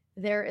it,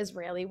 their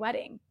Israeli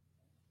wedding?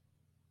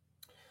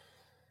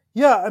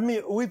 Yeah, I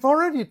mean, we've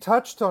already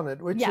touched on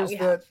it, which Yeah, is we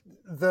have.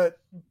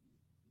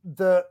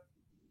 the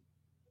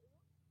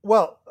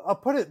well, I'll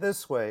put it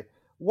this way.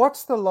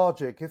 What's the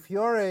logic? If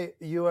you're a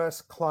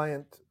US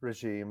client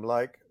regime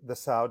like the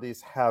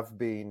Saudis have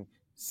been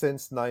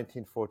since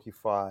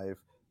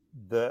 1945,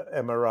 the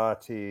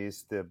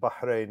Emiratis, the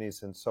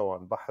Bahrainis, and so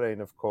on. Bahrain,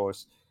 of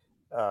course,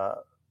 uh,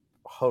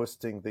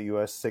 hosting the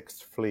US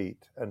Sixth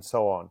Fleet, and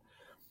so on.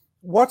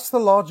 What's the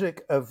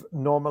logic of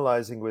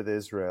normalizing with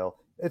Israel?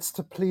 It's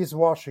to please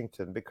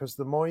Washington, because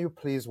the more you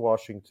please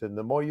Washington,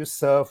 the more you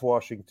serve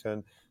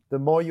Washington, the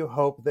more you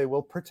hope they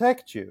will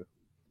protect you.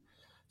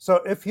 So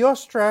if your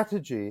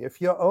strategy, if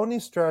your only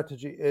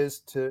strategy is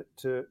to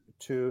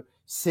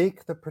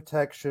seek the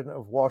protection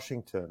of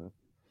Washington,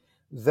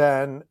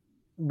 then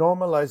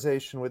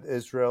normalization with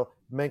Israel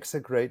makes a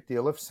great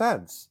deal of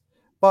sense.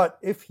 But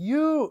if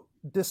you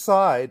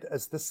decide,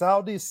 as the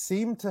Saudis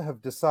seem to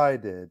have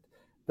decided,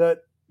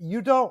 that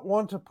you don't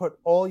want to put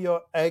all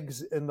your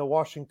eggs in the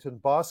Washington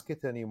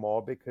basket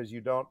anymore because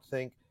you don't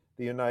think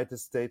the United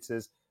States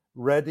is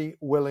ready,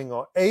 willing,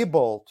 or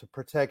able to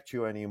protect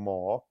you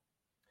anymore,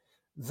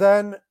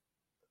 then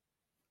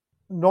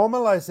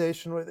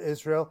normalization with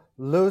Israel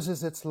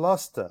loses its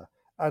luster,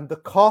 and the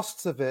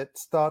costs of it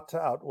start to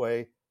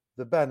outweigh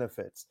the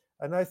benefits.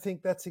 And I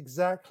think that's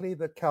exactly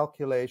the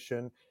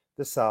calculation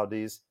the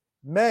Saudis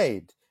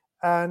made.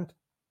 And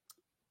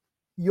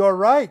you're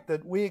right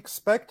that we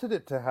expected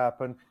it to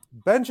happen.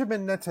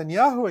 Benjamin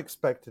Netanyahu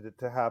expected it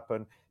to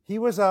happen. He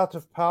was out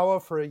of power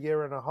for a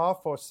year and a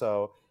half or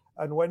so.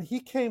 And when he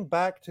came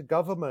back to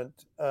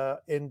government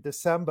in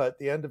December, at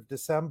the end of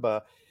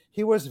December,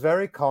 he was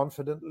very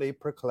confidently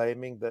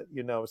proclaiming that,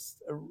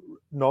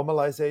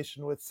 normalization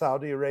with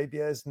Saudi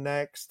Arabia is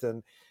next,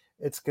 and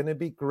it's going to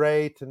be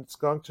great, and it's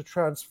going to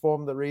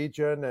transform the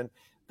region. And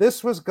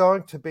this was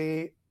going to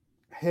be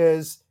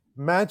his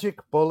magic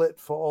bullet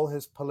for all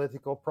his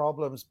political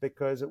problems,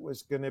 because it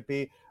was going to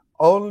be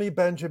only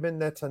Benjamin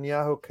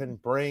Netanyahu can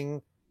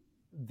bring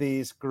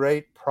these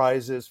great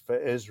prizes for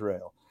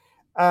Israel.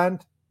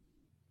 And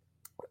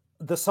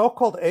the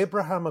so-called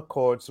Abraham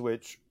Accords,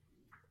 which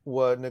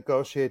were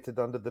negotiated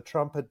under the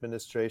Trump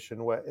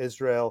administration, where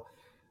Israel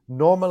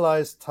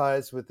normalized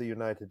ties with the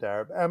United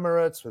Arab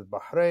Emirates, with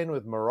Bahrain,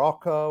 with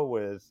Morocco,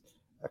 with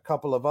a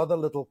couple of other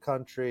little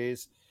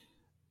countries,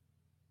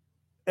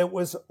 it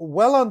was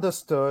well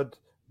understood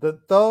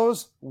that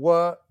those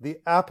were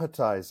the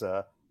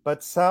appetizer,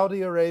 but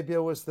Saudi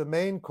Arabia was the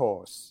main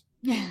course.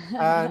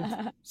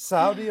 And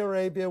Saudi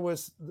Arabia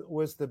was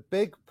the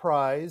big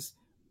prize,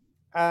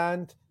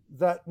 and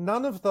that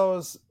none of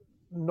those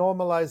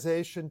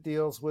normalization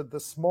deals with the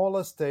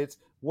smaller states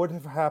would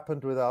have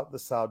happened without the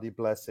Saudi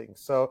blessing.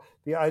 So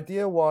the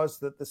idea was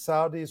that the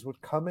Saudis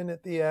would come in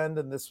at the end,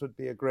 and this would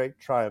be a great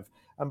triumph.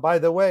 And by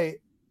the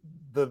way,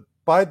 the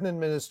Biden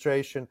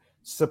administration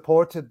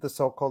supported the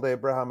so-called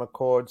Abraham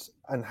Accords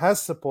and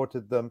has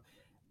supported them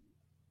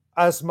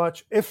as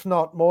much, if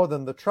not more,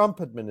 than the Trump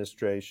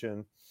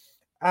administration.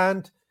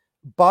 And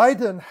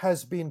Biden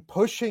has been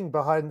pushing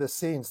behind the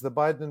scenes, the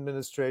Biden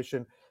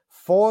administration,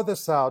 for the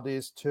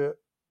Saudis to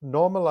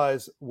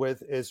normalize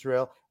with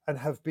Israel, and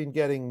have been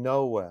getting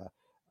nowhere.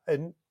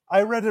 And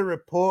I read a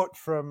report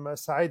from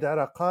Saeed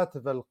Arakat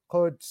of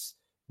Al-Quds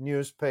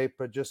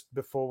newspaper just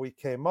before we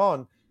came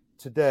on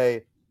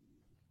today,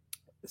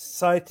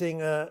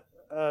 citing an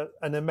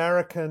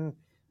American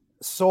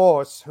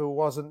source who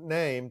wasn't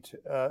named,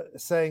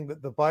 saying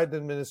that the Biden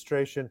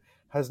administration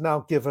has now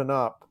given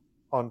up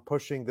on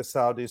pushing the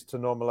Saudis to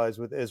normalize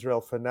with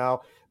Israel for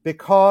now,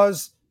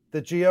 because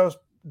the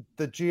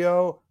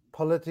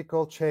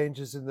geopolitical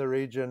changes in the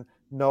region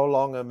no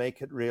longer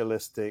make it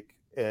realistic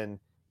in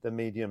the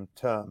medium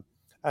term.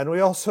 And we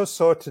also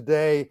saw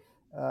today,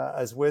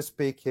 as we're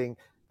speaking,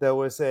 there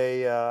was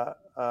a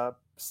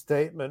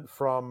statement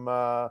from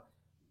the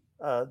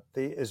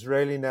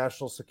Israeli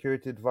National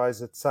Security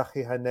Advisor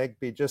Tzachi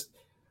Hanegbi, just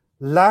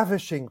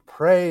lavishing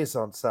praise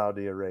on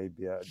Saudi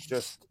Arabia,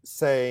 just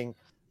saying,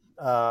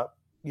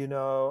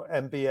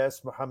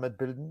 MBS Mohammed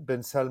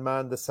bin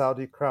Salman, the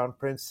Saudi crown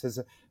prince, is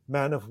a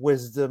man of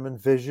wisdom and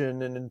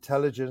vision and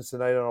intelligence,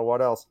 and I don't know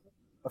what else.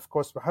 Of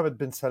course, Mohammed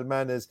bin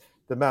Salman is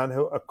the man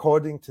who,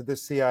 according to the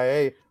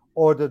CIA,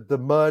 ordered the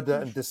murder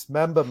and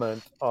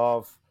dismemberment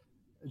of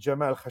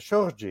Jamal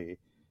Khashoggi.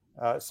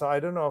 So I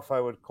don't know if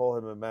I would call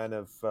him a man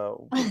of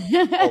all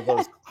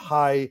those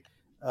high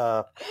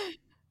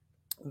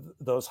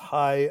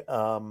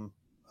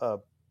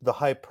the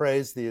high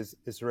praise the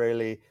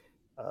Israeli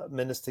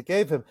minister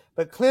gave him.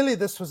 But clearly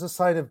this was a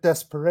sign of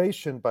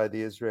desperation by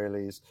the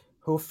Israelis,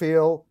 who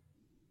feel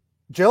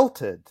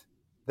jilted.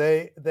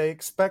 They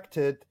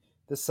expected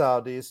the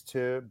Saudis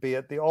to be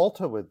at the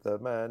altar with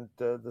them, and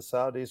the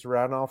Saudis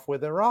ran off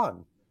with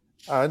Iran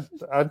and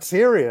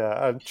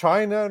Syria and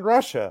China and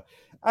Russia.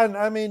 And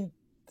I mean,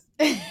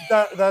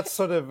 that's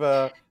sort of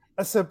a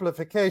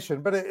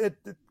simplification, but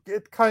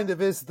it kind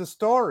of is the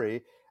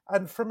story.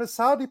 And from a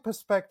Saudi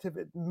perspective,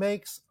 it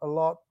makes a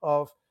lot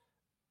of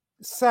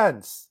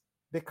sense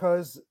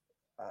because,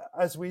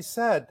 as we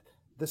said,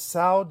 the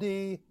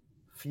Saudi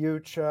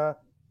future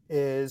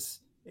is,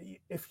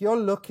 if you're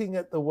looking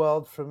at the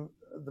world from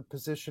the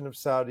position of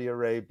Saudi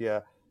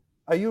Arabia,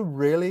 are you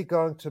really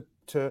going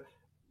to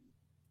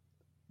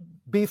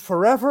be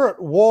forever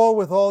at war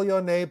with all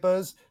your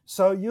neighbors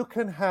so you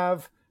can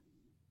have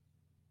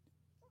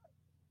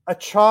a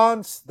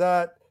chance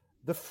that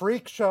the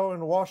freak show in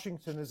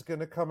Washington is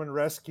going to come and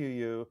rescue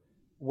you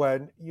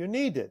when you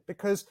need it?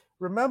 Because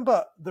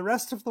remember, the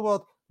rest of the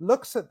world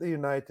looks at the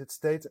United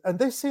States and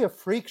they see a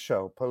freak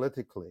show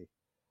politically.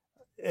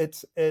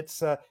 It's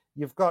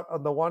you've got,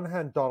 on the one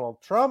hand,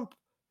 Donald Trump,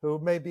 who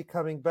may be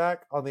coming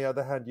back. On the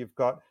other hand, you've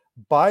got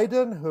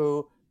Biden,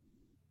 who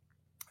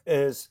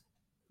is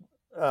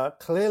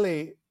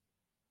clearly,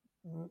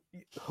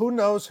 who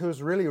knows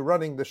who's really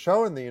running the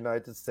show in the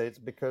United States,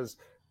 because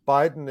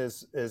Biden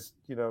is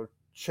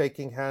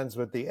shaking hands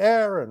with the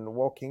air and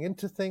walking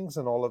into things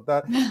and all of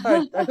that.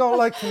 I don't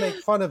like to make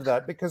fun of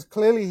that because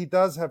clearly he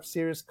does have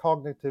serious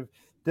cognitive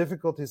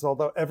difficulties,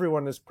 although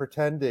everyone is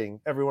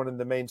pretending, everyone in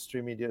the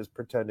mainstream media is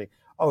pretending,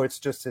 oh, it's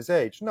just his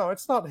age. No,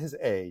 it's not his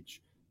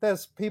age.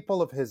 There's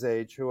people of his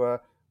age who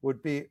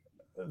would be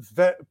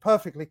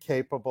perfectly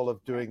capable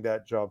of doing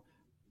that job.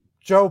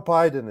 Joe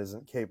Biden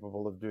isn't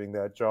capable of doing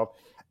that job.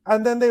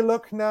 And then they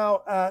look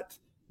now at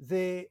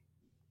the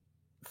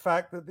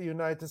fact that the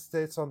United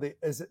States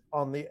is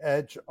on the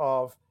edge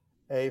of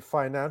a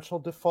financial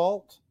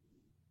default,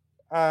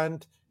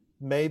 and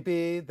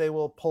maybe they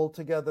will pull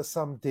together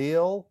some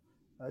deal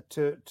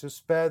to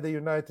spare the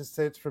United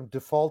States from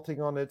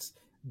defaulting on its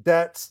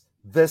debts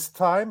this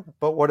time.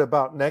 But what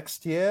about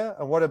next year?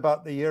 And what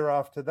about the year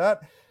after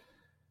that?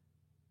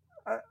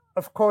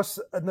 Of course,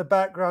 in the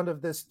background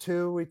of this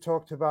too, we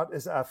talked about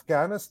is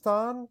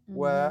Afghanistan,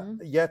 where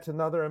yet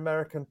another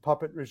American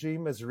puppet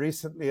regime as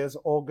recently as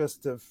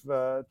August of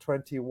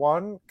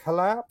 21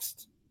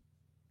 collapsed.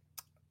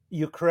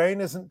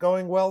 Ukraine isn't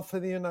going well for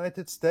the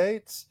United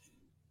States.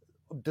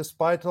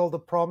 Despite all the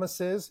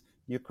promises,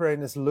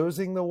 Ukraine is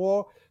losing the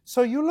war.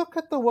 So you look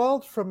at the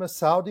world from a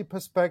Saudi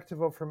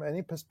perspective or from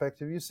any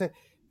perspective, you say,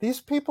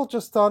 these people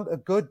just aren't a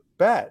good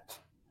bet.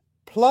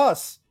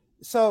 Plus,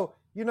 so,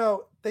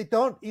 they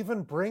don't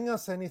even bring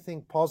us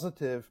anything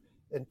positive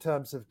in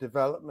terms of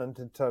development,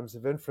 in terms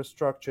of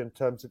infrastructure, in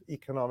terms of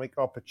economic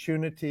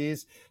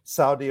opportunities.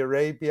 Saudi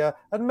Arabia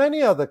and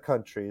many other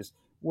countries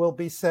will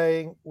be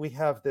saying, we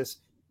have this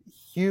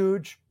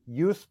huge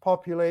youth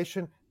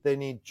population. They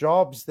need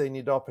jobs, they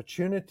need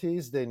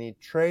opportunities, they need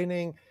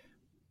training.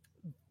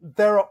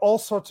 There are all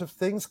sorts of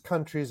things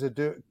countries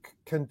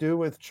can do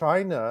with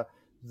China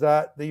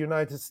that the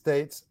United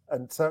States,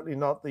 and certainly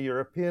not the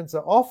Europeans,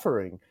 are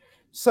offering.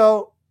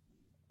 So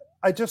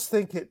I just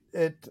think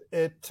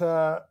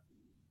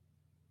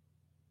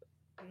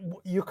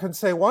you can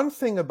say one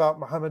thing about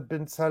Mohammed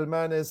bin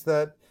Salman is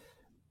that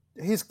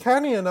he's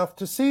canny enough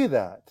to see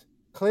that.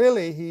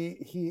 Clearly,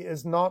 he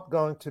is not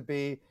going to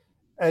be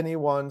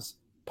anyone's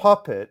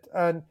puppet.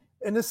 And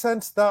in a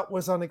sense, that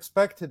was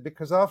unexpected,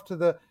 because after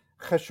the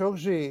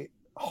Khashoggi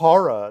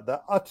horror,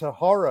 the utter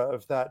horror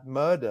of that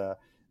murder,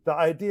 the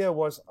idea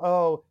was,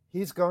 oh,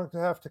 he's going to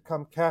have to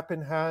come cap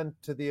in hand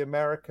to the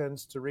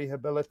Americans to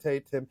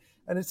rehabilitate him.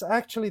 And it's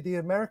actually the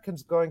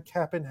Americans going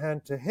cap in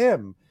hand to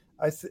him.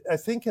 I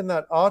think in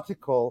that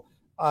article,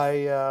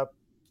 I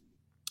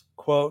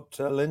quote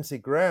Lindsey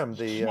Graham,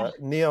 the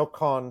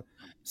neocon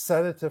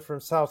senator from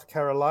South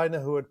Carolina,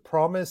 who had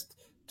promised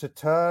to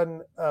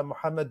turn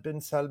Mohammed bin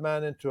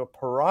Salman into a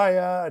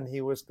pariah, and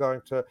he was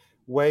going to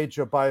wage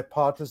a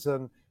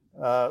bipartisan,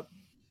 not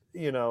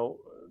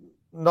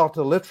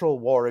a literal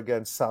war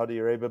against Saudi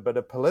Arabia, but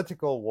a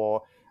political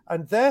war.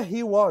 And there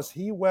he was.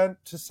 He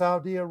went to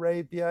Saudi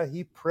Arabia.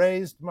 He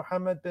praised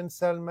Mohammed bin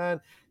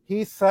Salman.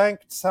 He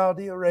thanked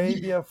Saudi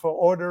Arabia for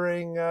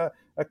ordering a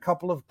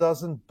couple of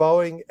dozen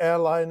Boeing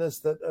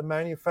airliners that are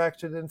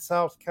manufactured in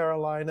South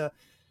Carolina.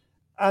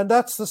 And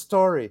that's the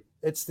story.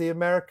 It's the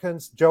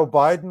Americans. Joe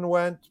Biden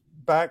went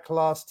back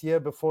last year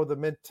before the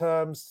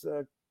midterms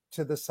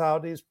to the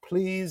Saudis.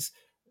 Please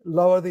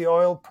lower the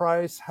oil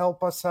price.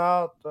 Help us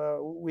out.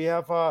 We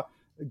have our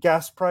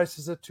gas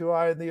prices are too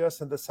high in the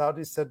U.S. And the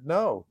Saudis said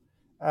no.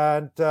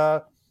 And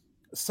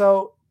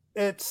so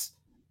it's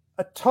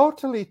a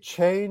totally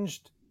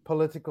changed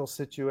political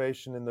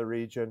situation in the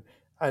region,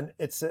 and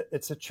it's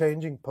a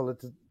changing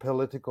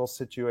political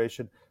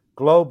situation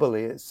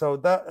globally. So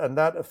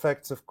that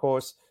affects, of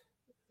course,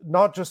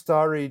 not just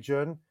our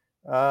region,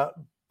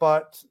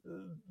 but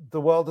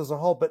the world as a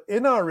whole. But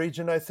in our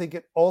region, I think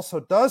it also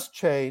does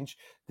change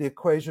the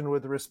equation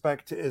with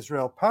respect to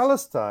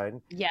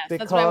Israel-Palestine. Yes, because,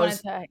 that's what I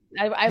wanted to.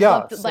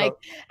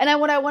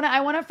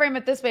 I want to frame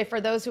it this way for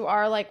those who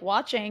are like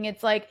watching.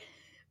 It's like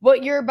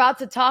what you're about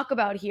to talk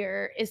about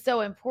here is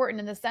so important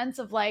in the sense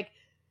of like,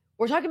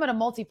 we're talking about a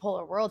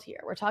multipolar world here.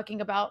 We're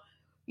talking about,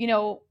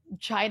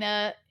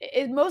 China,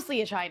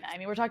 mostly a China. I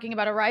mean, we're talking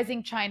about a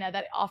rising China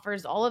that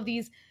offers all of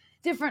these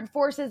different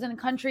forces and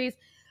countries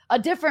a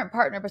different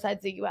partner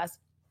besides the US,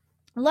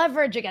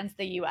 leverage against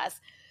the US.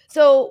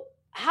 So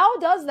how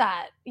does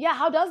that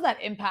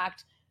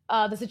impact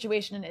the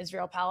situation in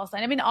Israel,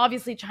 Palestine? I mean,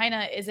 obviously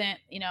China isn't,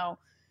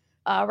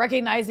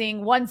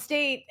 recognizing one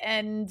state,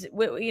 and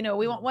we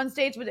want one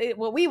state with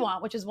what we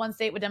want, which is one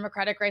state with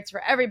democratic rights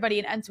for everybody,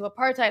 an end to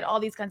apartheid,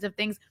 all these kinds of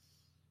things.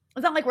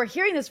 It's not like we're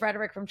hearing this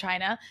rhetoric from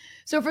China.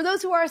 So for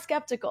those who are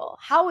skeptical,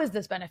 how is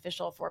this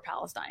beneficial for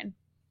Palestine?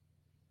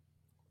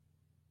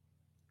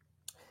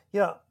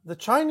 Yeah, the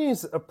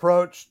Chinese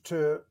approach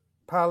to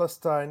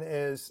Palestine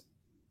is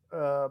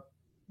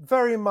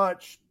very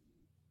much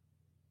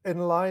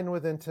in line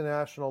with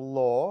international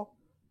law,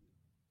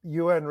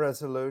 UN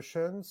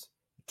resolutions,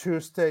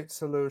 two-state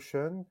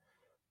solution.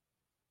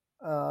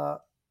 So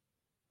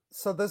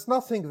there's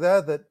nothing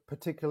there that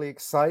particularly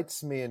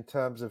excites me in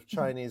terms of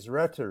Chinese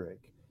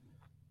rhetoric.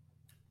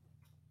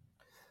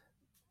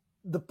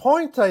 The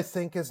point, I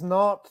think, is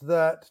not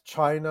that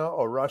China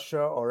or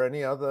Russia or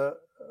any other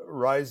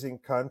rising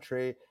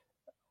country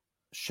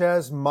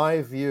shares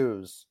my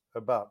views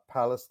about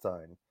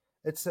Palestine.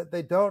 It's that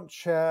they don't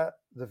share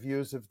the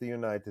views of the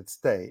United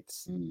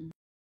States.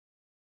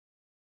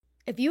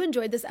 If you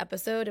enjoyed this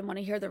episode and want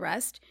to hear the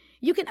rest,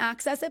 you can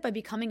access it by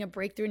becoming a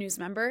Breakthrough News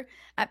member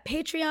at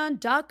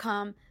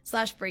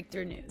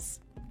patreon.com/breakthroughnews.